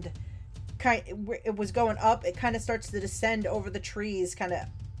descend. It was going up. It kind of starts to descend over the trees, kind of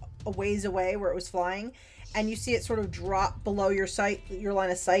a ways away where it was flying, and you see it sort of drop below your line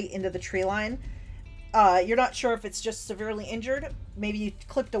of sight into the tree line. You're not sure if it's just severely injured. Maybe you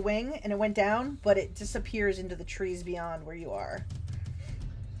clipped a wing and it went down, but it disappears into the trees beyond where you are.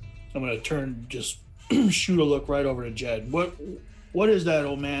 I'm going to turn, just shoot a look right over to Jed. What is that,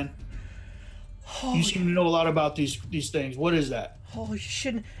 old man? Oh, you seem to know a lot about these things. What is that? Oh, you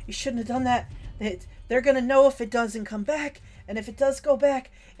shouldn't have done that. They're gonna know if it doesn't come back, and if it does go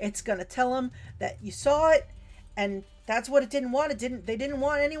back, it's gonna tell them that you saw it, and that's what it didn't want. They didn't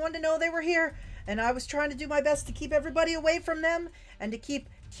want anyone to know they were here, and I was trying to do my best to keep everybody away from them and to keep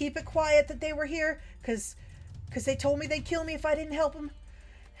it quiet that they were here, because they told me they'd kill me if I didn't help them.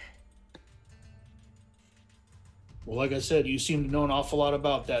 Well, like I said, you seem to know an awful lot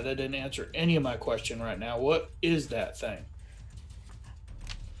about that. That didn't answer any of my question right now. What is that thing?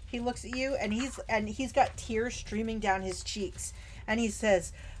 He looks at you, and he's got tears streaming down his cheeks, and he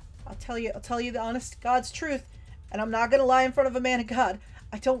says, I'll tell you the honest God's truth, and I'm not going to lie in front of a man of God.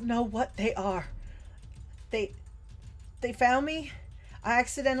 I don't know what they are. They found me. I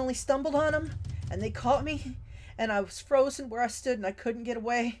accidentally stumbled on them, and they caught me, and I was frozen where I stood, and I couldn't get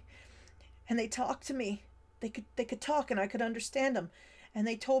away. And they talked to me. They could talk, and I could understand them. And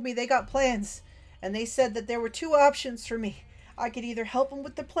they told me they got plans, and they said that there were two options for me. I could either help them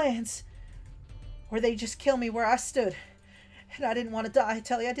with their plans, or they just kill me where I stood. And I didn't want to die. I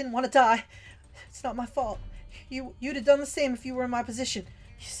tell you, I didn't want to die. It's not my fault. You'd have done the same if you were in my position.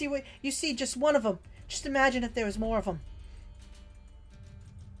 You see just one of them. Just imagine if there was more of them.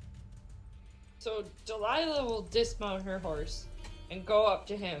 So Delilah will dismount her horse and go up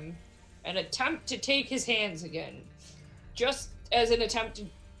to him and attempt to take his hands again, just as an attempt to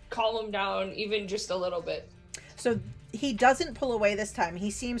calm him down even just a little bit. So he doesn't pull away this time.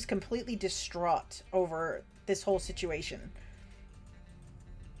 He seems completely distraught over this whole situation.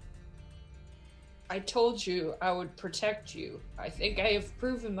 I told you I would protect you. I think I have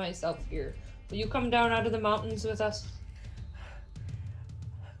proven myself here. Will you come down out of the mountains with us?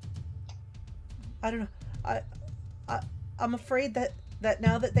 I don't know. I'm afraid that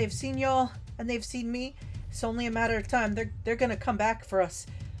now that they've seen y'all and they've seen me, it's only a matter of time. They're gonna come back for us.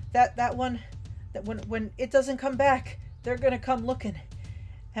 That when it doesn't come back, they're gonna come looking.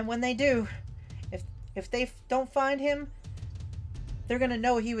 And when they do, if they don't find him, they're gonna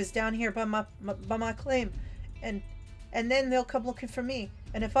know he was down here by my claim, and then they'll come looking for me.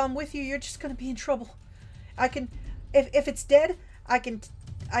 And if I'm with you, you're just gonna be in trouble. If it's dead, I can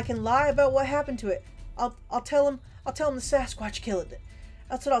lie about what happened to it. I'll tell him the Sasquatch killed it.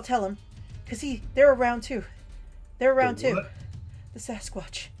 That's what I'll tell him, cause they're around too. They're around too. What? The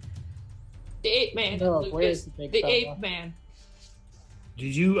Sasquatch. The ape man, No, Lucas. the big The fella. ape man.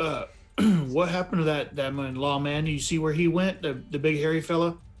 Did you what happened to that lawman? Do you see where he went? The big hairy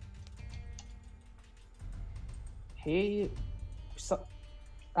fella? I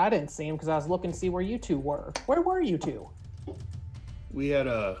didn't see him because I was looking to see where you two were. Where were you two? We had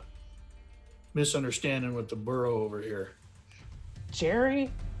a misunderstanding with the burrow over here. Jerry,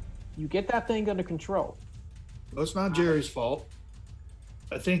 you get that thing under control. Well, it's not Jerry's fault.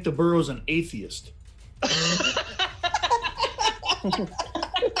 I think the burrow's an atheist.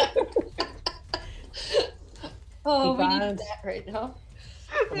 Oh, He we need finds- that right now.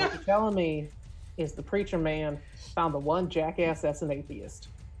 And what you're telling me is the preacher man found the one jackass that's an atheist.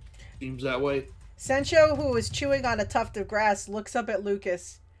 Seems that way. Sancho, who was chewing on a tuft of grass, looks up at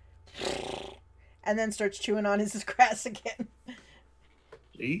Lucas and then starts chewing on his grass again.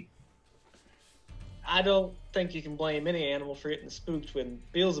 See? I don't think you can blame any animal for getting spooked when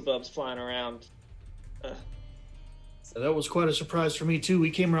Beelzebub's flying around. So that was quite a surprise for me too. We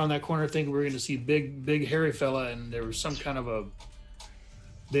came around that corner thinking we were going to see big hairy fella, and there was some kind of a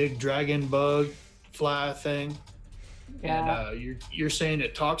big dragon bug fly thing. Yeah. And you're saying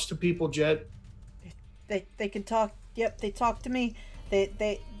it talks to people, Jet? They can talk. Yep, they talked to me.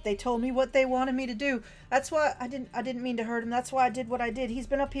 They told me what they wanted me to do. That's why I didn't mean to hurt him. That's why I did what I did. He's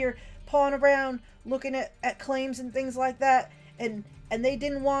been up here pawing around, looking at claims and things like that, and they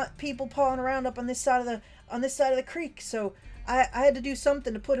didn't want people pawing around up on this side of the creek. So I had to do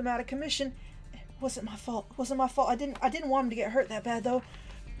something to put him out of commission. It wasn't my fault. I didn't want him to get hurt that bad though.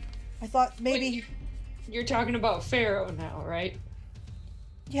 I thought maybe. Wait, you're talking about Pharaoh now, right?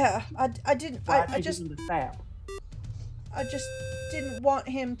 Yeah, I didn't. I just. The sap. I just didn't want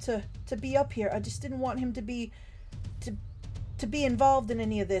him to be up here. I just didn't want him to be involved in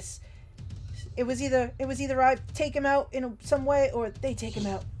any of this. It was either I take him out in some way or they take him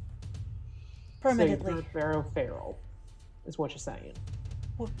out permanently. So you turned Pharaoh, is what you're saying.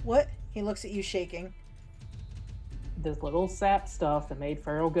 What? He looks at you shaking. This little sap stuff that made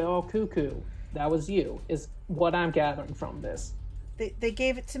Pharaoh go all cuckoo. That was you, is what I'm gathering from this. They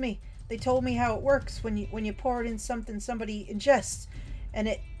gave it to me. They told me how it works when you pour it in something somebody ingests, and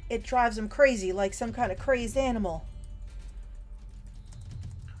it drives them crazy like some kind of crazed animal.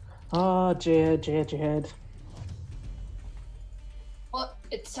 Oh, Jed. Well,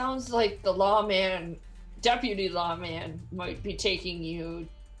 it sounds like the deputy lawman, might be taking you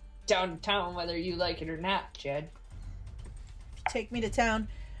downtown whether you like it or not, Jed. Take me to town.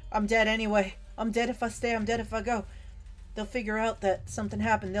 I'm dead anyway. I'm dead if I stay. I'm dead if I go. They'll figure out that something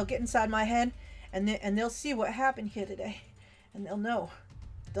happened. They'll get inside my head, and they'll see what happened here today, and they'll know.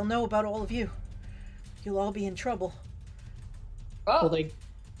 They'll know about all of you. You'll all be in trouble. Oh.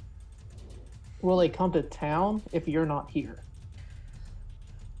 Will they come to town if you're not here?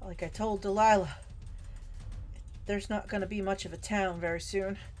 Like I told Delilah, there's not going to be much of a town very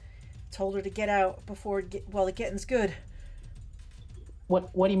soon. Told her to get out before the getting's good.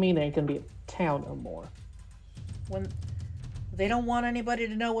 What do you mean there ain't gonna be a town no more? When they don't want anybody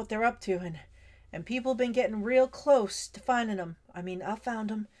to know what they're up to, and people have been getting real close to finding them. I mean, I found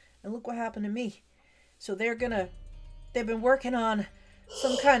them, and look what happened to me. So they've been working on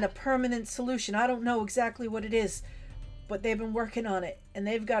some kind of permanent solution. I don't know exactly what it is, but they've been working on it, and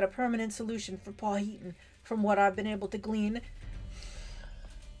they've got a permanent solution for Paul Heaton, from what I've been able to glean.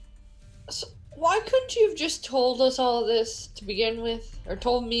 So why couldn't you have just told us all of this to begin with? Or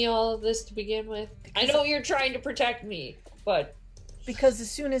told me all of this to begin with? I know you're trying to protect me, but... Because as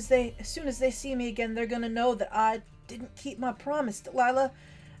soon as they see me again, they're gonna know that I didn't keep my promise, Delilah.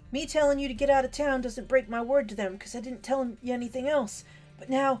 Me telling you to get out of town doesn't break my word to them, because I didn't tell you anything else. But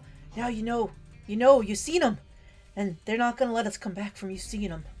now you know, you've seen them. And they're not gonna let us come back from you seeing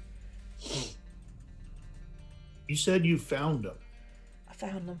them. You said you found them. I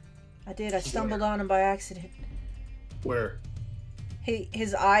found them. I did. I stumbled on him by accident. Where?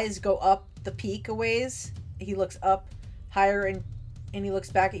 His eyes go up the peak a ways. He looks up higher and he looks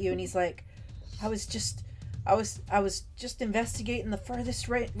back at you and he's like, I was just investigating the furthest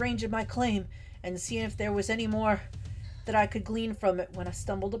range of my claim and seeing if there was any more that I could glean from it when I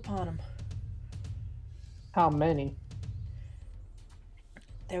stumbled upon him. How many?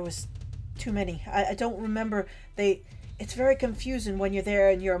 There was too many. I don't remember. It's very confusing when you're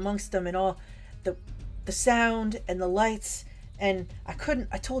there and you're amongst them and all the sound and the lights, and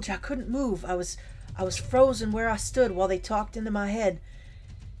I told you I couldn't move. I was frozen where I stood while they talked into my head.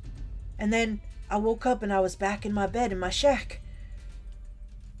 And then I woke up and I was back in my bed in my shack.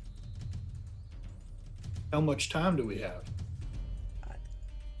 How much time do we have?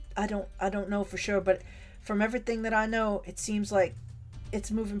 I don't know for sure, but from everything that I know, it seems like it's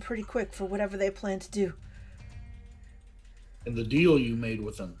moving pretty quick for whatever they plan to do. And the deal you made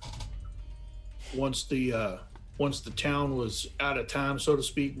with them, once the town was out of time, so to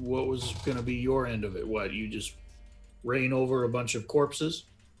speak, what was going to be your end of it? What, you just reign over a bunch of corpses?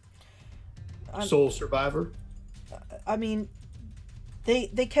 Sole survivor? I mean, they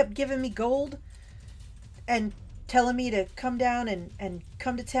kept giving me gold and telling me to come down and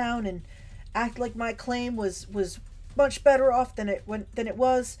come to town and act like my claim was much better off than it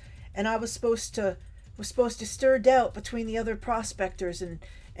was, and I was supposed to stir doubt between the other prospectors and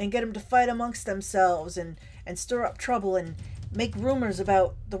get them to fight amongst themselves and stir up trouble and make rumors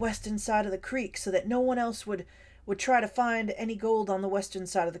about the western side of the creek so that no one else would try to find any gold on the western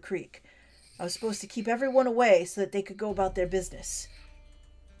side of the creek. I was supposed to keep everyone away so that they could go about their business.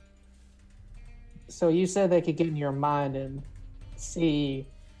 So you said they could get in your mind and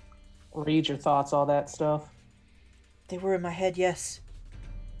read your thoughts, all that stuff? They were in my head, yes.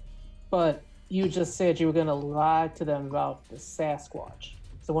 But you just said you were going to lie to them about the Sasquatch.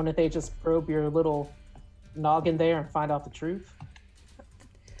 So wouldn't they just probe your little noggin there and find out the truth?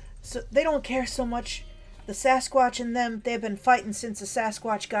 So they don't care so much. The Sasquatch and them, they've been fighting since the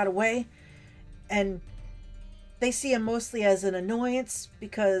Sasquatch got away. And they see him mostly as an annoyance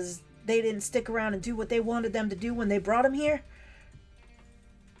because they didn't stick around and do what they wanted them to do when they brought him here.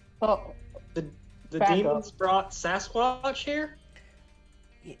 Oh, The demons brought Sasquatch here?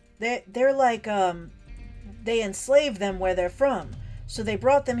 They're like, they enslaved them where they're from. So they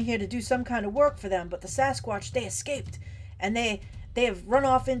brought them here to do some kind of work for them, but the Sasquatch, they escaped. And they have run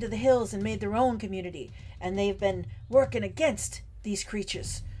off into the hills and made their own community. And they've been working against these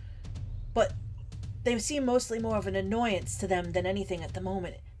creatures. But they seem mostly more of an annoyance to them than anything at the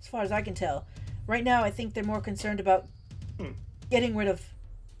moment, as far as I can tell. Right now, I think they're more concerned about getting rid of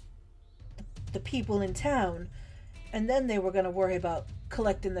the people in town, and then they were going to worry about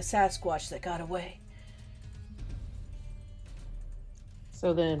collecting the Sasquatch that got away.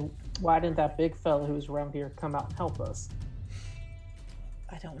 so then why didn't that big fella who was around here come out and help us?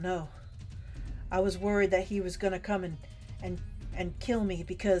 I don't know. I was worried that he was going to come and kill me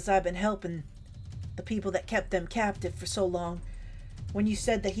because I've been helping the people that kept them captive for so long. When you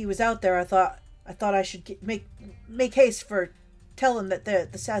said that he was out there, I thought I should make haste for telling that the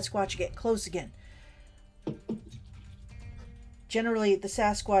Sasquatch get close again. Generally, the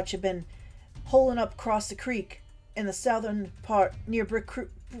Sasquatch have been holing up across the creek in the southern part near Brick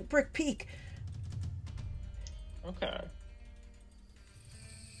Peak. Okay.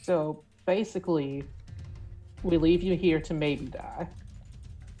 So basically, we leave you here to maybe die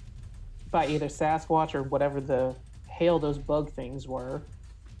by either Sasquatch or whatever the hell those bug things were,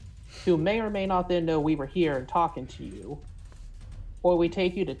 who may or may not then know we were here and talking to you, or we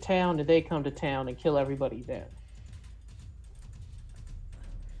take you to town and they come to town and kill everybody then.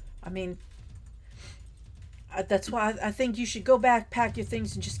 I mean, that's why I think you should go back, pack your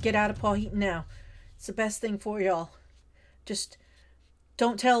things, and just get out of Powhatan now. It's the best thing for y'all. Just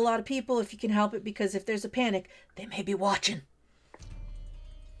don't tell a lot of people if you can help it, because if there's a panic, they may be watching.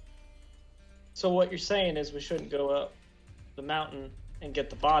 So what you're saying is we shouldn't go up the mountain and get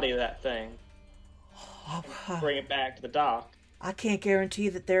the body of that thing, and bring it back to the dock. I can't guarantee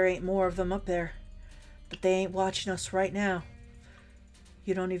that there ain't more of them up there, but they ain't watching us right now.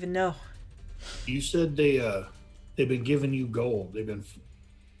 You don't even know. You said they've been giving you gold. They've been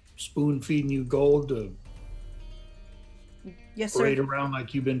spoon feeding you gold to Yes, sir. parade around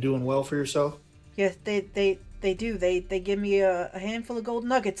like you've been doing well for yourself. Yes, they do. They give me a handful of gold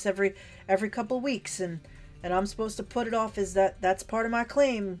nuggets every couple of weeks, and I'm supposed to put it off as that's part of my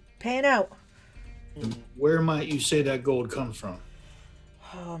claim paying out. Where might you say that gold comes from?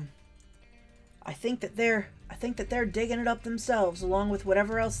 I think that they're digging it up themselves, along with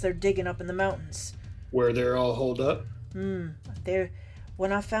whatever else they're digging up in the mountains. Where they're all holed up?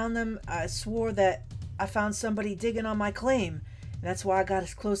 When I found them, I swore that I found somebody digging on my claim, and that's why I got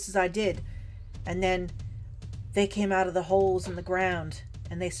as close as I did. And then they came out of the holes in the ground,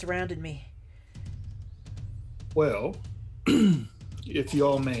 and they surrounded me. Well, if you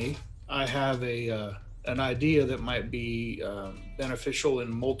all may, I have an idea that might be beneficial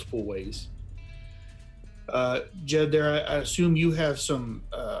in multiple ways. Jed, there, I assume you have some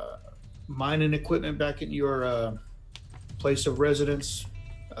mining equipment back at your place of residence,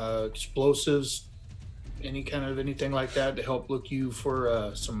 explosives, anything like that to help look you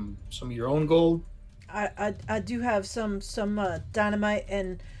for some of your own gold. I do have some dynamite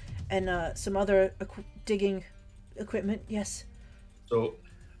and some other digging equipment. Yes. So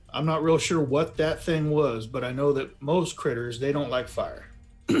I'm not real sure what that thing was, but I know that most critters, they don't like fire.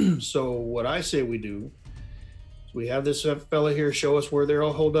 So what I say we do is we have this fella here show us where they're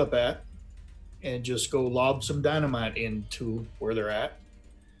all holed up at, and just go lob some dynamite into where they're at,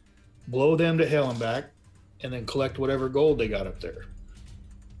 blow them to hell and back, and then collect whatever gold they got up there.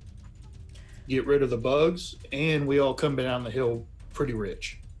 Get rid of the bugs, and we all come down the hill pretty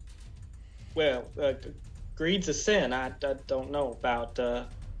rich. Well, greed's a sin. I don't know about...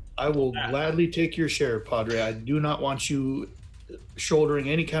 I will gladly take your share, Padre. I do not want you shouldering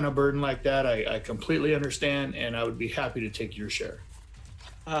any kind of burden like that. I completely understand, and I would be happy to take your share.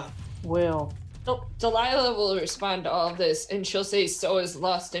 Well, So Delilah will respond to all of this, and she'll say, "So is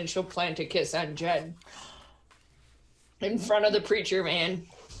lust," and she'll plant a kiss on Jed in front of the preacher man.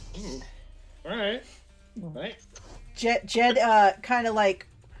 All right. Nice. Jed kind of like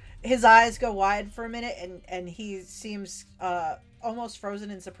his eyes go wide for a minute, and he seems almost frozen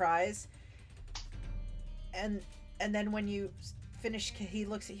in surprise. And then when you finish, he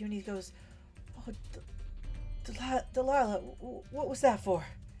looks at you and he goes, "Oh, Delilah, what was that for?"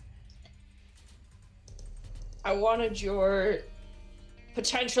 I wanted your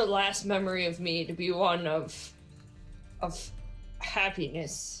potential last memory of me to be one of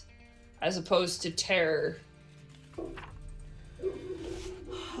happiness as opposed to terror.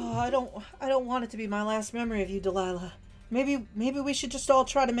 Oh, I don't want it to be my last memory of you, Delilah. Maybe we should just all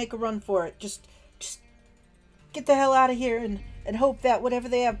try to make a run for it. Just get the hell out of here and hope that whatever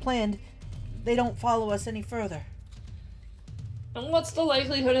they have planned, they don't follow us any further. And what's the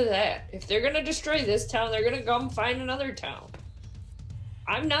likelihood of that? If they're gonna destroy this town, they're gonna come find another town.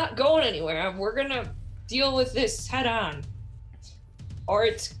 I'm not going anywhere. We're gonna deal with this head on. Or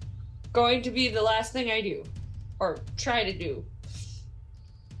it's going to be the last thing I do. Or try to do.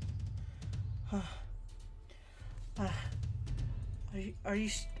 Are you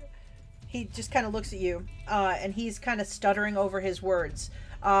he just kind of looks at you, and he's kind of stuttering over his words.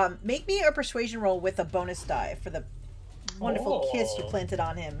 Make me a persuasion roll with a bonus die for the wonderful kiss you planted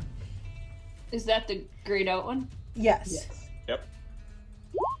on him. Is that the grayed out one? Yes. Yep.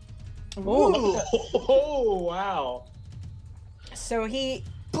 Ooh. Oh, wow. So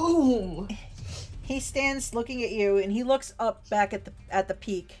Boom! he stands looking at you, and he looks up back at the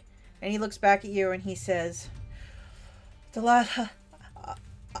peak, and he looks back at you, and he says, Delilah,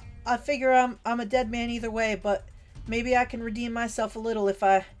 I figure I'm a dead man either way, but maybe I can redeem myself a little if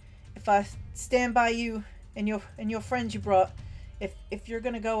I stand by you and your friends you brought. If you're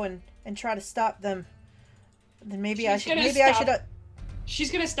gonna go and try to stop them, then maybe I should.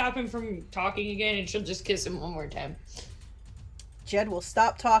 She's gonna stop him from talking again, and she'll just kiss him one more time. Jed will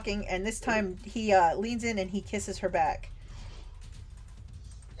stop talking, and this time he leans in and he kisses her back.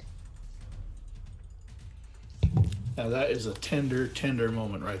 Now that is a tender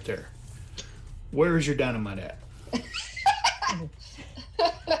moment right there. Where is your dynamite at?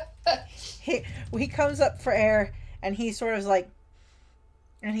 He comes up for air, and he sort of like,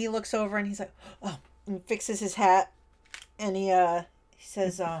 and he looks over and he's like, oh, and fixes his hat, and he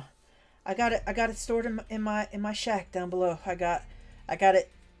says, I got it stored in my shack down below. I got it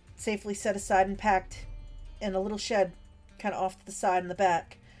safely set aside and packed in a little shed, kind of off to the side in the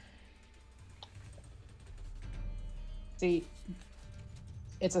back. See,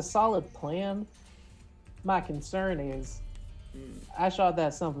 it's a solid plan. My concern is I shot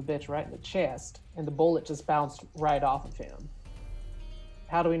that son of a bitch right in the chest, and the bullet just bounced right off of him.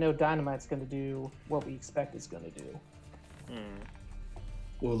 How do we know Dynamite's going to do what we expect it's going to do?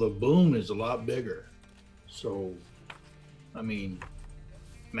 Well, the boom is a lot bigger. So, I mean,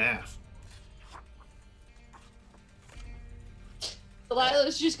 math.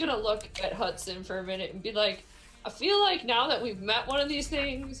 Delilah's just gonna look at Hudson for a minute and be like, I feel like now that we've met one of these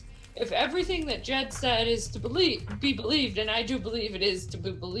things, if everything that Jed said is to be believed, and I do believe it is to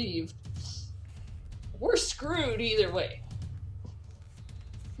be believed, we're screwed either way.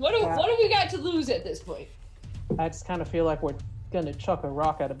 What do we got to lose at this point? I just kind of feel like we're going to chuck a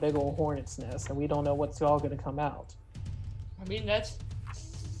rock at a big old hornet's nest, and we don't know what's all going to come out. I mean, that's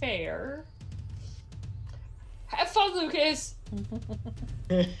fair. Have fun, Lucas!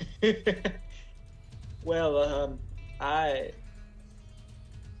 Well,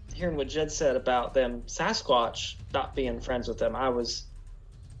 hearing what Jed said about them Sasquatch not being friends with them, I was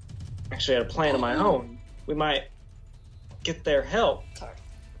actually had a plan of my own. We might get their help. Sorry.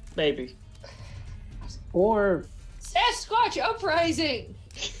 Maybe. Or Sasquatch uprising!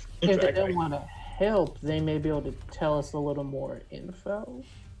 if they don't want to help, they may be able to tell us a little more info.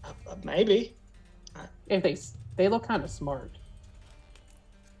 Maybe. If they look kind of smart.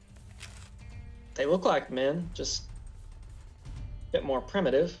 They look like men, just a bit more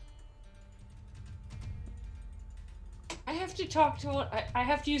primitive. I have to talk to I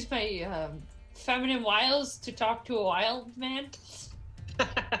have to use my feminine wiles to talk to a wild man.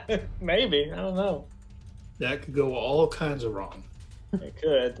 Maybe. I don't know. That could go all kinds of wrong. It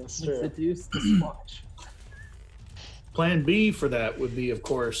could. That's true. Seduce the Squatch. Plan B for that would be, of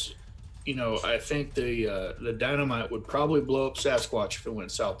course, I think the dynamite would probably blow up Sasquatch if it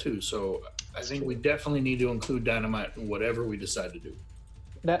went south too. So I think we definitely need to include dynamite in whatever we decide to do.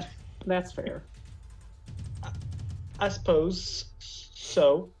 That's fair. I suppose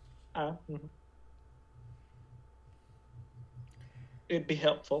so. It'd be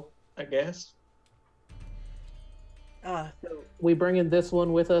helpful, I guess. We bring in this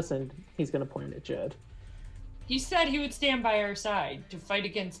one with us, and he's going to point at Jed. He said he would stand by our side to fight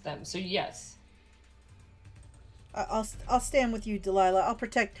against them, so yes. I'll stand with you, Delilah.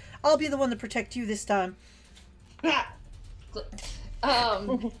 I'll be the one to protect you this time.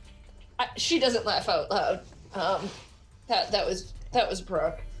 She doesn't laugh out loud. That was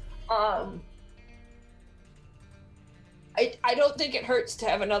Brooke. I don't think it hurts to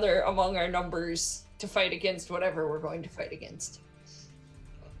have another among our numbers to fight against whatever we're going to fight against.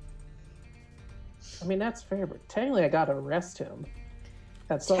 I mean, that's fair, but technically I gotta arrest him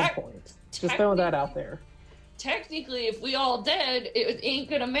at some point. Just throwing that out there. Technically, if we all dead, it ain't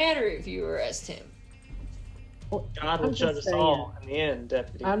gonna matter if you arrest him. Well, God will judge us all in the end,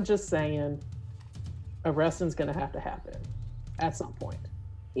 Deputy. I'm just saying, arresting's gonna have to happen at some point.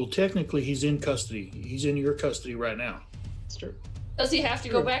 Well, technically, he's in custody. He's in your custody right now. It's true. Does he have to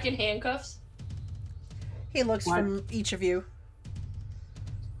go back in handcuffs? He looks Why? from each of you.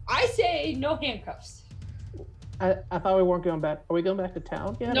 I say no handcuffs. I thought we weren't going back. Are we going back to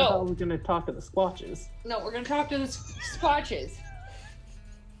town yet? No. I thought we were going to talk to the Squatches. No, we're gonna talk to the Squatches.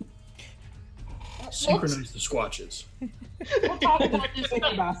 Synchronize the squatches. We'll talk about this Think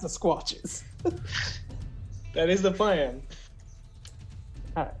later. about the Squatches. That is the plan.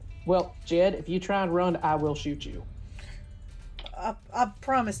 All right. Well, Jed, if you try and run, I will shoot you. I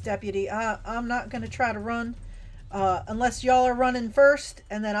promise, Deputy. I'm not going to try to run unless y'all are running first,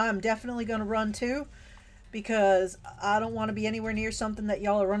 and then I'm definitely going to run too, because I don't want to be anywhere near something that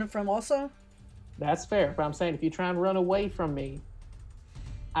y'all are running from also. That's fair. But I'm saying if you try and run away from me,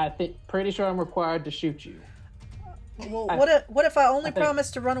 pretty sure I'm required to shoot you. Well, I- what if I only I think-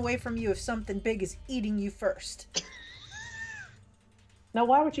 promise to run away from you if something big is eating you first? Now,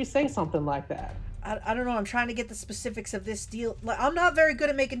 why would you say something like that? I don't know. I'm trying to get the specifics of this deal. Like, I'm not very good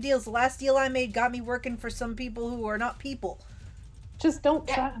at making deals. The last deal I made got me working for some people who are not people. Just don't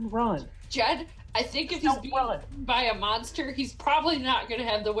Yeah. try and run. Jed, I think if he's Don't being run. eaten by a monster, he's probably not gonna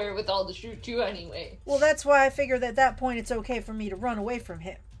have the wherewithal to shoot you anyway. Well, that's why I figured at that point it's okay for me to run away from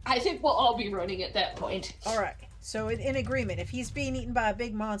him. I think we'll all be running at that point. All right. So in agreement, if he's being eaten by a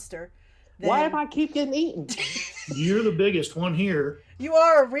big monster, then Why am I keep getting eaten? You're the biggest one here. you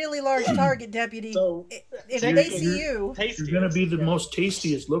are a really large target, Deputy. So, If you're- they see you're- you, Tasty. You're going to be the most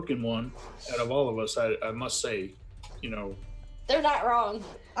tastiest looking one out of all of us, I must say. You know, They're not wrong.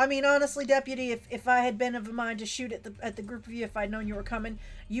 I mean, honestly, Deputy, if I had been of a mind to shoot at the group of you, if I'd known you were coming,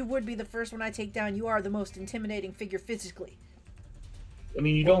 you would be the first one I take down. You are the most intimidating figure physically. I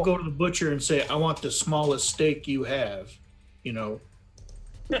mean, you don't go to the butcher and say, "I want the smallest steak you have." You know,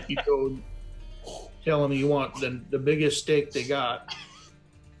 you go tell them you want the biggest steak they got.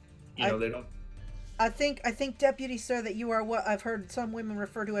 You know, they don't. I think, Deputy Sir, that you are what I've heard some women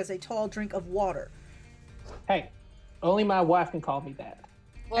refer to as a tall drink of water. Hey, only my wife can call me that.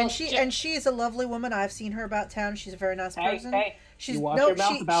 Well, And she is a lovely woman. I've seen her about town. She's a very nice person. Hey, She's you watch no, your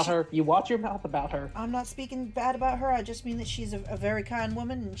mouth she- about she- her. You watch your mouth about her. I'm not speaking bad about her. I just mean that she's a very kind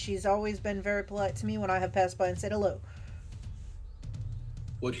woman, and she's always been very polite to me when I have passed by and said hello.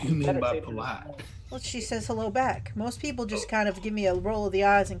 What do you mean Better by say it. polite? Well, she says hello back. Most people just kind of give me a roll of the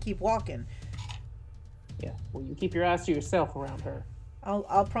eyes and keep walking. Yeah. Well, you keep your eyes to yourself around her.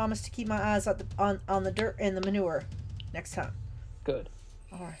 I'll promise to keep my eyes on the dirt and the manure next time. Good.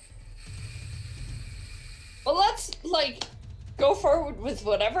 All right. well, let's go forward with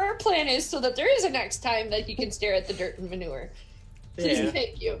whatever our plan is, so that there is a next time that he can stare at the dirt and manure. Please, Yeah.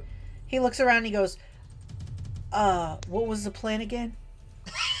 thank you. He looks around and he goes, what was the plan again?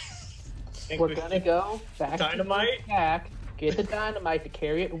 We're gonna go back Dynamite? to the shack, get the dynamite to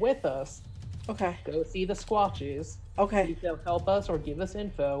carry it with us, Okay. go see the Squatches, see Okay. if they'll help us or give us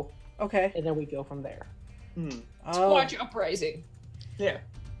info, Okay. and then we go from there. Oh. Watch Uprising. Yeah.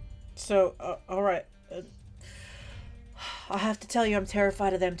 So, all right. I have to tell you, I'm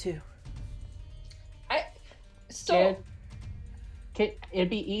terrified of them too. It'd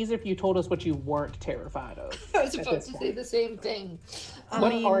be easier if you told us what you weren't terrified of. I was at about this to point. say the same thing.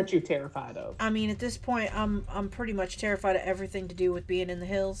 What aren't you terrified of? I mean, at this point, I'm pretty much terrified of everything to do with being in the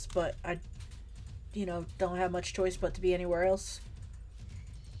hills, but I, don't have much choice but to be anywhere else.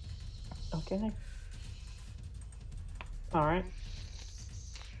 Okay. All right.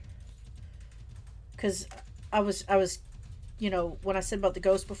 Because I was, when I said about the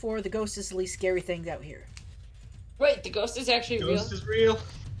ghost before, the ghost is the least scary thing out here. Wait, the ghost is actually Ghost real? is real.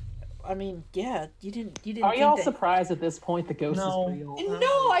 I mean, yeah, you didn't Are think y'all that. surprised at this point the ghost No. is real?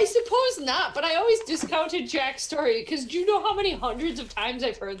 No, I suppose not, but I always discounted Jack's story, because do you know how many hundreds of times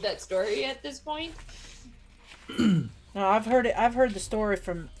I've heard that story at this point? No, I've heard it. I've heard the story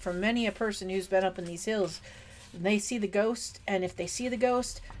from many a person who's been up in these hills. They see the ghost, and if they see the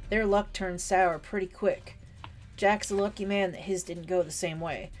ghost, their luck turns sour pretty quick. Jack's a lucky man that his didn't go the same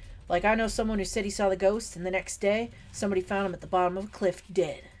way. Like, I know someone who said he saw the ghost, and the next day, somebody found him at the bottom of a cliff,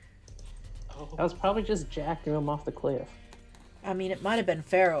 dead. That was probably just Jack threw him off the cliff. I mean, it might have been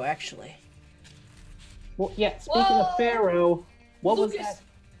Pharaoh, actually. Well, yeah, speaking Whoa! of Pharaoh, what was Lucas that?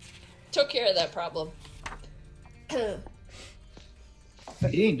 took care of that problem.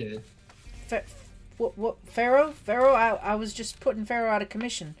 He ain't dead. What Pharaoh? Pharaoh? I was just putting Pharaoh out of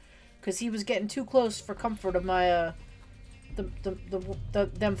commission because he was getting too close for comfort of my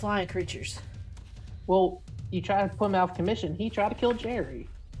them flying creatures. Well, you tried to put him out of commission. He tried to kill Jerry.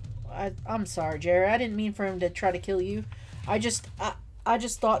 I'm sorry, Jerry. I didn't mean for him to try to kill you. I just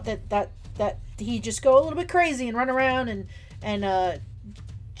thought that he'd just go a little bit crazy and run around and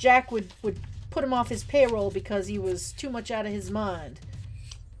Jack would put him off his payroll because he was too much out of his mind.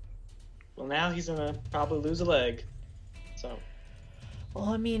 Well, now he's gonna probably lose a leg. So. Well,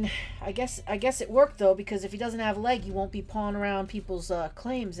 I mean, I guess it worked though, because if he doesn't have a leg, he won't be pawing around people's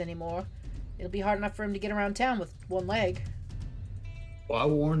claims anymore. It'll be hard enough for him to get around town with one leg. Well, I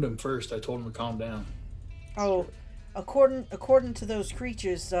warned him first. I told him to calm down. Oh, according to those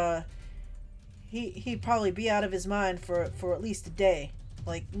creatures, he'd probably be out of his mind for at least a day.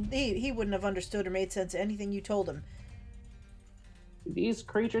 Like, he wouldn't have understood or made sense of anything you told him. Do these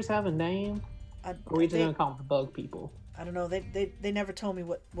creatures have a name? Or are we just gonna call them the bug people? I don't know. They never told me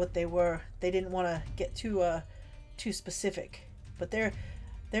what they were. They didn't want to get too specific. But they're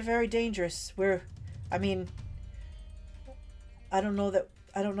very dangerous. I don't know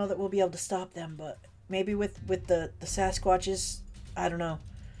that we'll be able to stop them, but maybe with the Sasquatches, I don't know.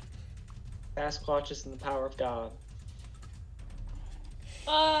 Sasquatches and the power of God.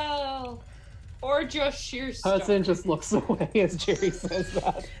 Oh, or just sheer stuff. Hudson just looks away as Jerry says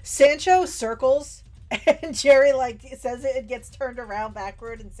that. Sancho circles, and Jerry says it and gets turned around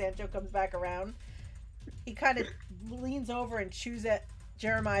backward, and Sancho comes back around. He kind of leans over and chews at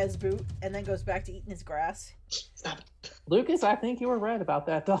Jeremiah's boot, and then goes back to eating his grass. Stop it. Lucas, I think you were right about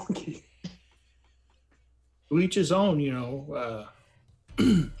that donkey. To each his own, you know.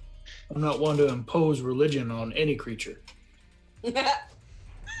 I'm not one to impose religion on any creature.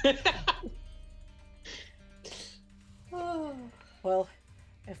 Well,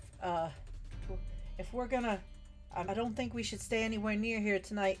 if we're gonna, I don't think we should stay anywhere near here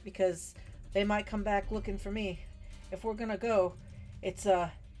tonight because they might come back looking for me. If we're gonna go, it's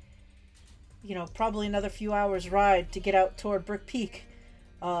probably another few hours ride to get out toward Brick Peak.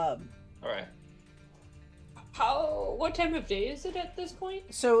 All right. What time of day is it at this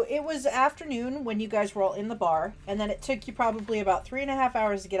point? So it was afternoon when you guys were all in the bar, and then it took you probably about 3.5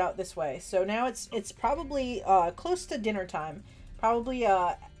 hours to get out this way. So now it's probably close to dinner time. Probably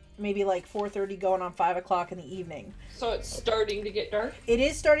maybe like 4:30 going on 5 o'clock in the evening. So it's starting to get dark? It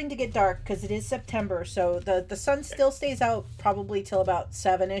is starting to get dark because it is September, so the sun still stays out probably till about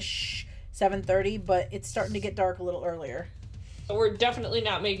 7-ish, 7:30, but it's starting to get dark a little earlier. So we're definitely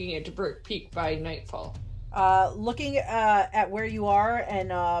not making it to Brick Peak by nightfall. Looking at where you are,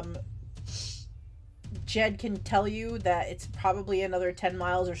 and Jed can tell you that it's probably another 10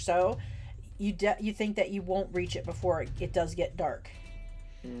 miles or so. You think that you won't reach it before it does get dark.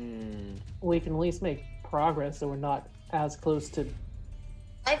 We can at least make progress so we're not as close to...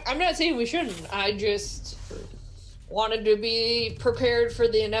 I'm not saying we shouldn't. I just wanted to be prepared for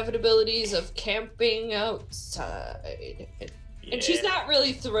the inevitabilities of camping outside. Yeah. And she's not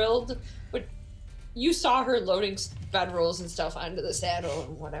really thrilled, but you saw her loading bedrolls and stuff onto the saddle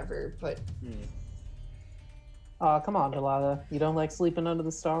and whatever, but... come on, Delilah. You don't like sleeping under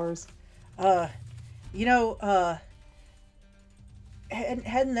the stars?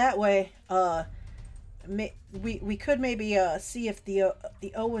 Heading that way, we could maybe see if the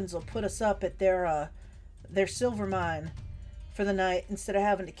Owens will put us up at their silver mine for the night instead of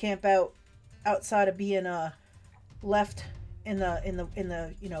having to camp outside of being left in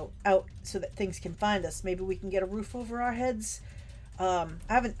the out so that things can find us. Maybe we can get a roof over our heads. I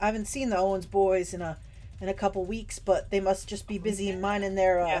haven't seen the Owens boys in a couple weeks, but they must just be busy mining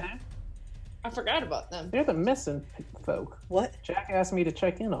their. Yeah. I forgot about them. They're the missing folk. What? Jack asked me to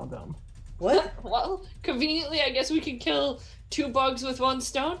check in on them. What? Well, conveniently, I guess we can kill 2 bugs with 1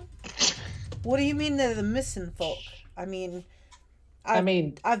 stone. What do you mean they're the missing folk? I've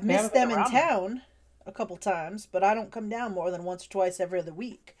I've missed them in town a couple times, but I don't come down more than once or twice every other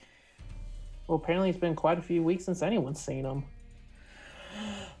week. Well, apparently it's been quite a few weeks since anyone's seen them.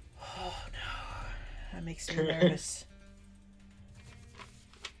 Oh no, that makes me nervous.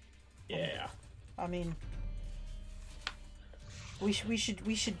 Yeah. I mean, we could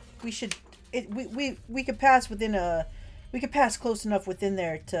pass close enough within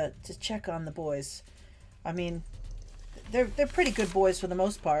there to check on the boys. I mean, they're pretty good boys for the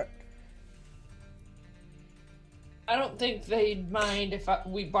most part. I don't think they'd mind if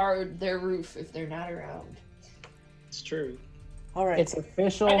we borrowed their roof if they're not around. It's true. All right. It's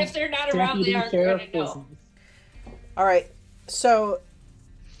official. And if they're not around, they aren't going to know. All right. So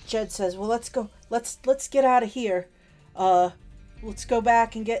Jed says, "Well, let's go. Let's get out of here. let's go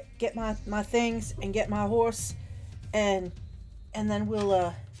back and get my things and get my horse, and then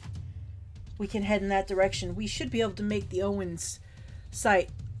we can head in that direction. We should be able to make the Owens site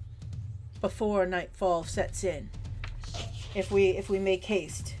before nightfall sets in, if we make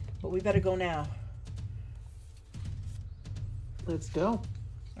haste. But we better go now. Let's go.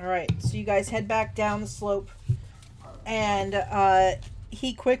 All right, so you guys head back down the slope, and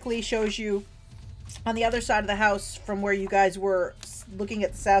he quickly shows you on the other side of the house from where you guys were looking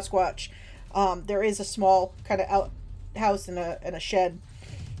at the Sasquatch. There is a small kind of outhouse and a shed.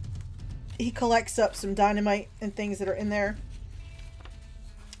 He collects up some dynamite and things that are in there,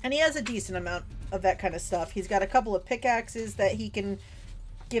 and he has a decent amount of that kind of stuff. He's got a couple of pickaxes that he can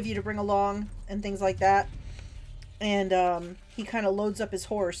give you to bring along and things like that. And he kind of loads up his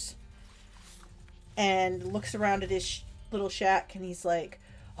horse and looks around at his little shack, and he's like,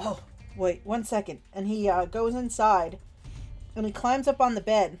 oh, wait, 1 second. And he goes inside, and he climbs up on the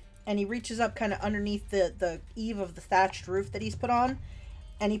bed, and he reaches up kind of underneath the eave of the thatched roof that he's put on,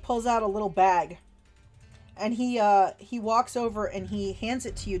 and he pulls out a little bag. And he walks over and he hands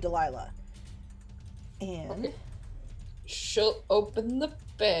it to you, Delilah. And she'll open the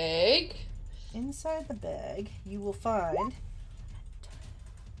bag. Inside the bag, you will find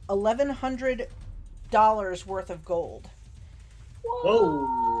 $1,100 worth of gold.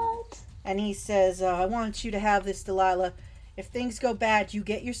 Whoa. And he says, I want you to have this, Delilah. If things go bad, you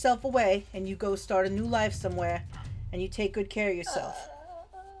get yourself away and you go start a new life somewhere, and you take good care of yourself.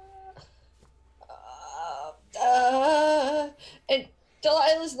 And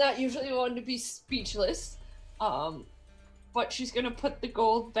Delilah's not usually one to be speechless. But she's gonna put the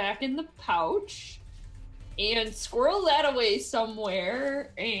gold back in the pouch and squirrel that away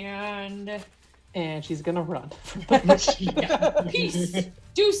somewhere, and she's gonna run. Yeah, peace,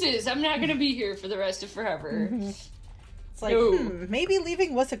 deuces. I'm not gonna be here for the rest of forever. It's like, maybe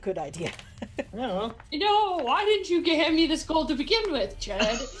leaving was a good idea. No. Why didn't you hand me this gold to begin with,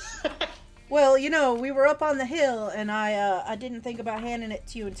 Jed? Well, we were up on the hill, and I didn't think about handing it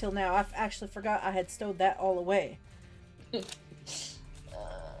to you until now. I actually forgot I had stowed that all away.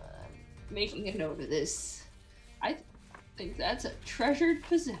 Making a note of this. I think that's a treasured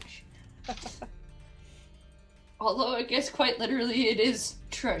possession. Although I guess quite literally it is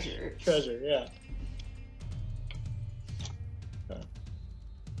treasure. Treasure, yeah.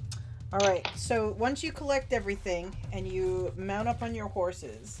 Alright, so once you collect everything and you mount up on your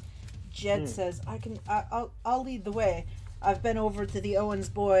horses, Jed says, I'll lead the way. I've been over to the Owens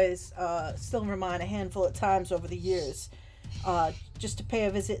boys, Silver Mine, a handful of times over the years, just to pay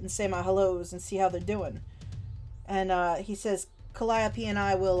a visit and say my hellos and see how they're doing. And he says, Calliope and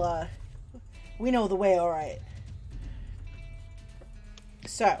I will, we know the way, all right.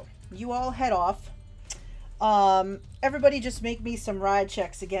 So, you all head off. Everybody just make me some ride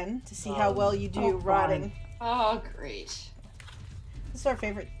checks again to see how well you do riding. Oh, great. This is our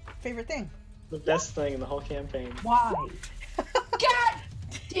favorite thing. The best thing in the whole campaign. Why? God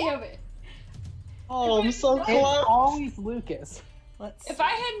damn it. Oh, I'm so It's close. always Lucas. If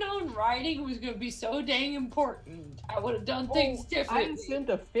I had known riding was going to be so dang important, I would have done things I differently. assumed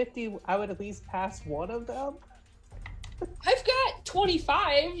a 50, I would at least pass one of them. I've got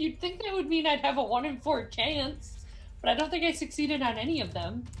 25. You'd think that would mean I'd have a 1 in 4 chance, but I don't think I succeeded on any of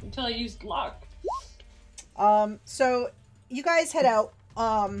them until I used luck. So you guys head out.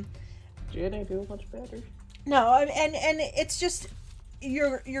 Did I do much better? No, and it's just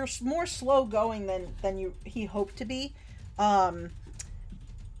you're more slow going than he hoped to be.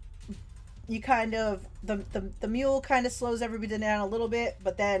 You kind of the mule kind of slows everybody down a little bit,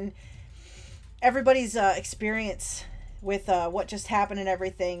 but then everybody's experience with what just happened and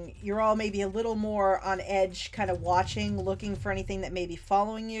everything, you're all maybe a little more on edge, kind of watching, looking for anything that may be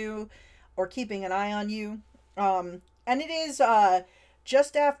following you or keeping an eye on you. And it is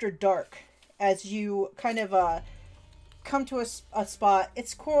just after dark as you kind of come to a spot.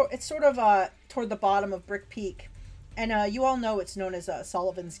 It's sort of toward the bottom of Brick Peak, and you all know it's known as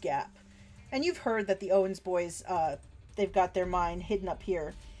Sullivan's Gap. And you've heard that the Owens boys, they've got their mine hidden up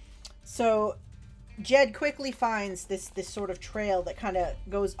here. So Jed quickly finds this sort of trail that kind of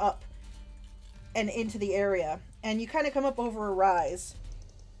goes up and into the area. And you kind of come up over a rise.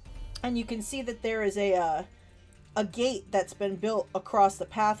 And you can see that there is a gate that's been built across the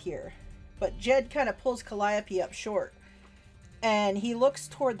path here. But Jed kind of pulls Calliope up short. And he looks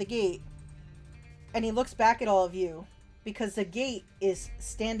toward the gate. And he looks back at all of you. Because the gate is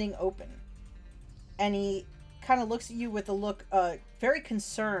standing open. And he kind of looks at you with a look, very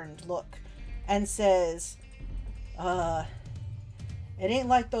concerned look. And says, it ain't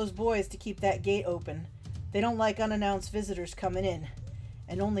like those boys to keep that gate open. They don't like unannounced visitors coming in,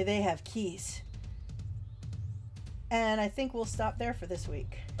 and only they have keys. And I think we'll stop there for this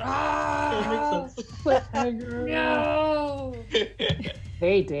week. Ah! No.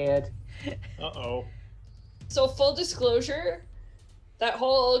 Hey, Dad. Uh-oh. So full disclosure, that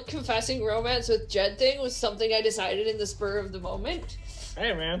whole confessing romance with Jed thing was something I decided in the spur of the moment.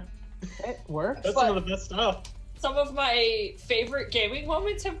 Hey, man. It works. That's some of the best stuff. Some of my favorite gaming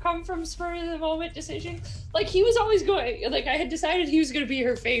moments have come from spur of the moment decision. Like, he was always going, like, I had decided he was going to be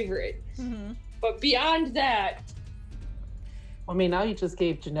her favorite. Mm-hmm. But beyond that, I mean, now you just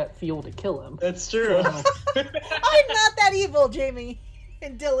gave Jeanette fuel to kill him. That's true. I'm not that evil, Jamie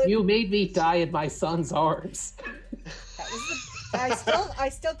and Dylan. You made me die in my son's arms. That was I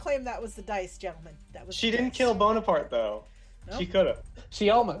still claim that was the dice, gentlemen. That was. She the didn't dice. kill Bonaparte, though. Nope. She could have.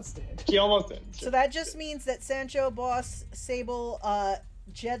 She almost did. She almost did. So that just means that Sancho, Boss, Sable,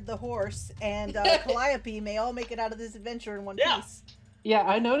 Jed the horse, and Calliope may all make it out of this adventure in one piece. Yeah,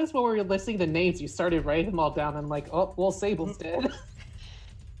 I noticed when we were listing the names, you started writing them all down. I'm like, oh, well, Sable's dead.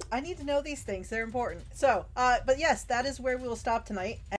 I need to know these things. They're important. So, but yes, that is where we will stop tonight.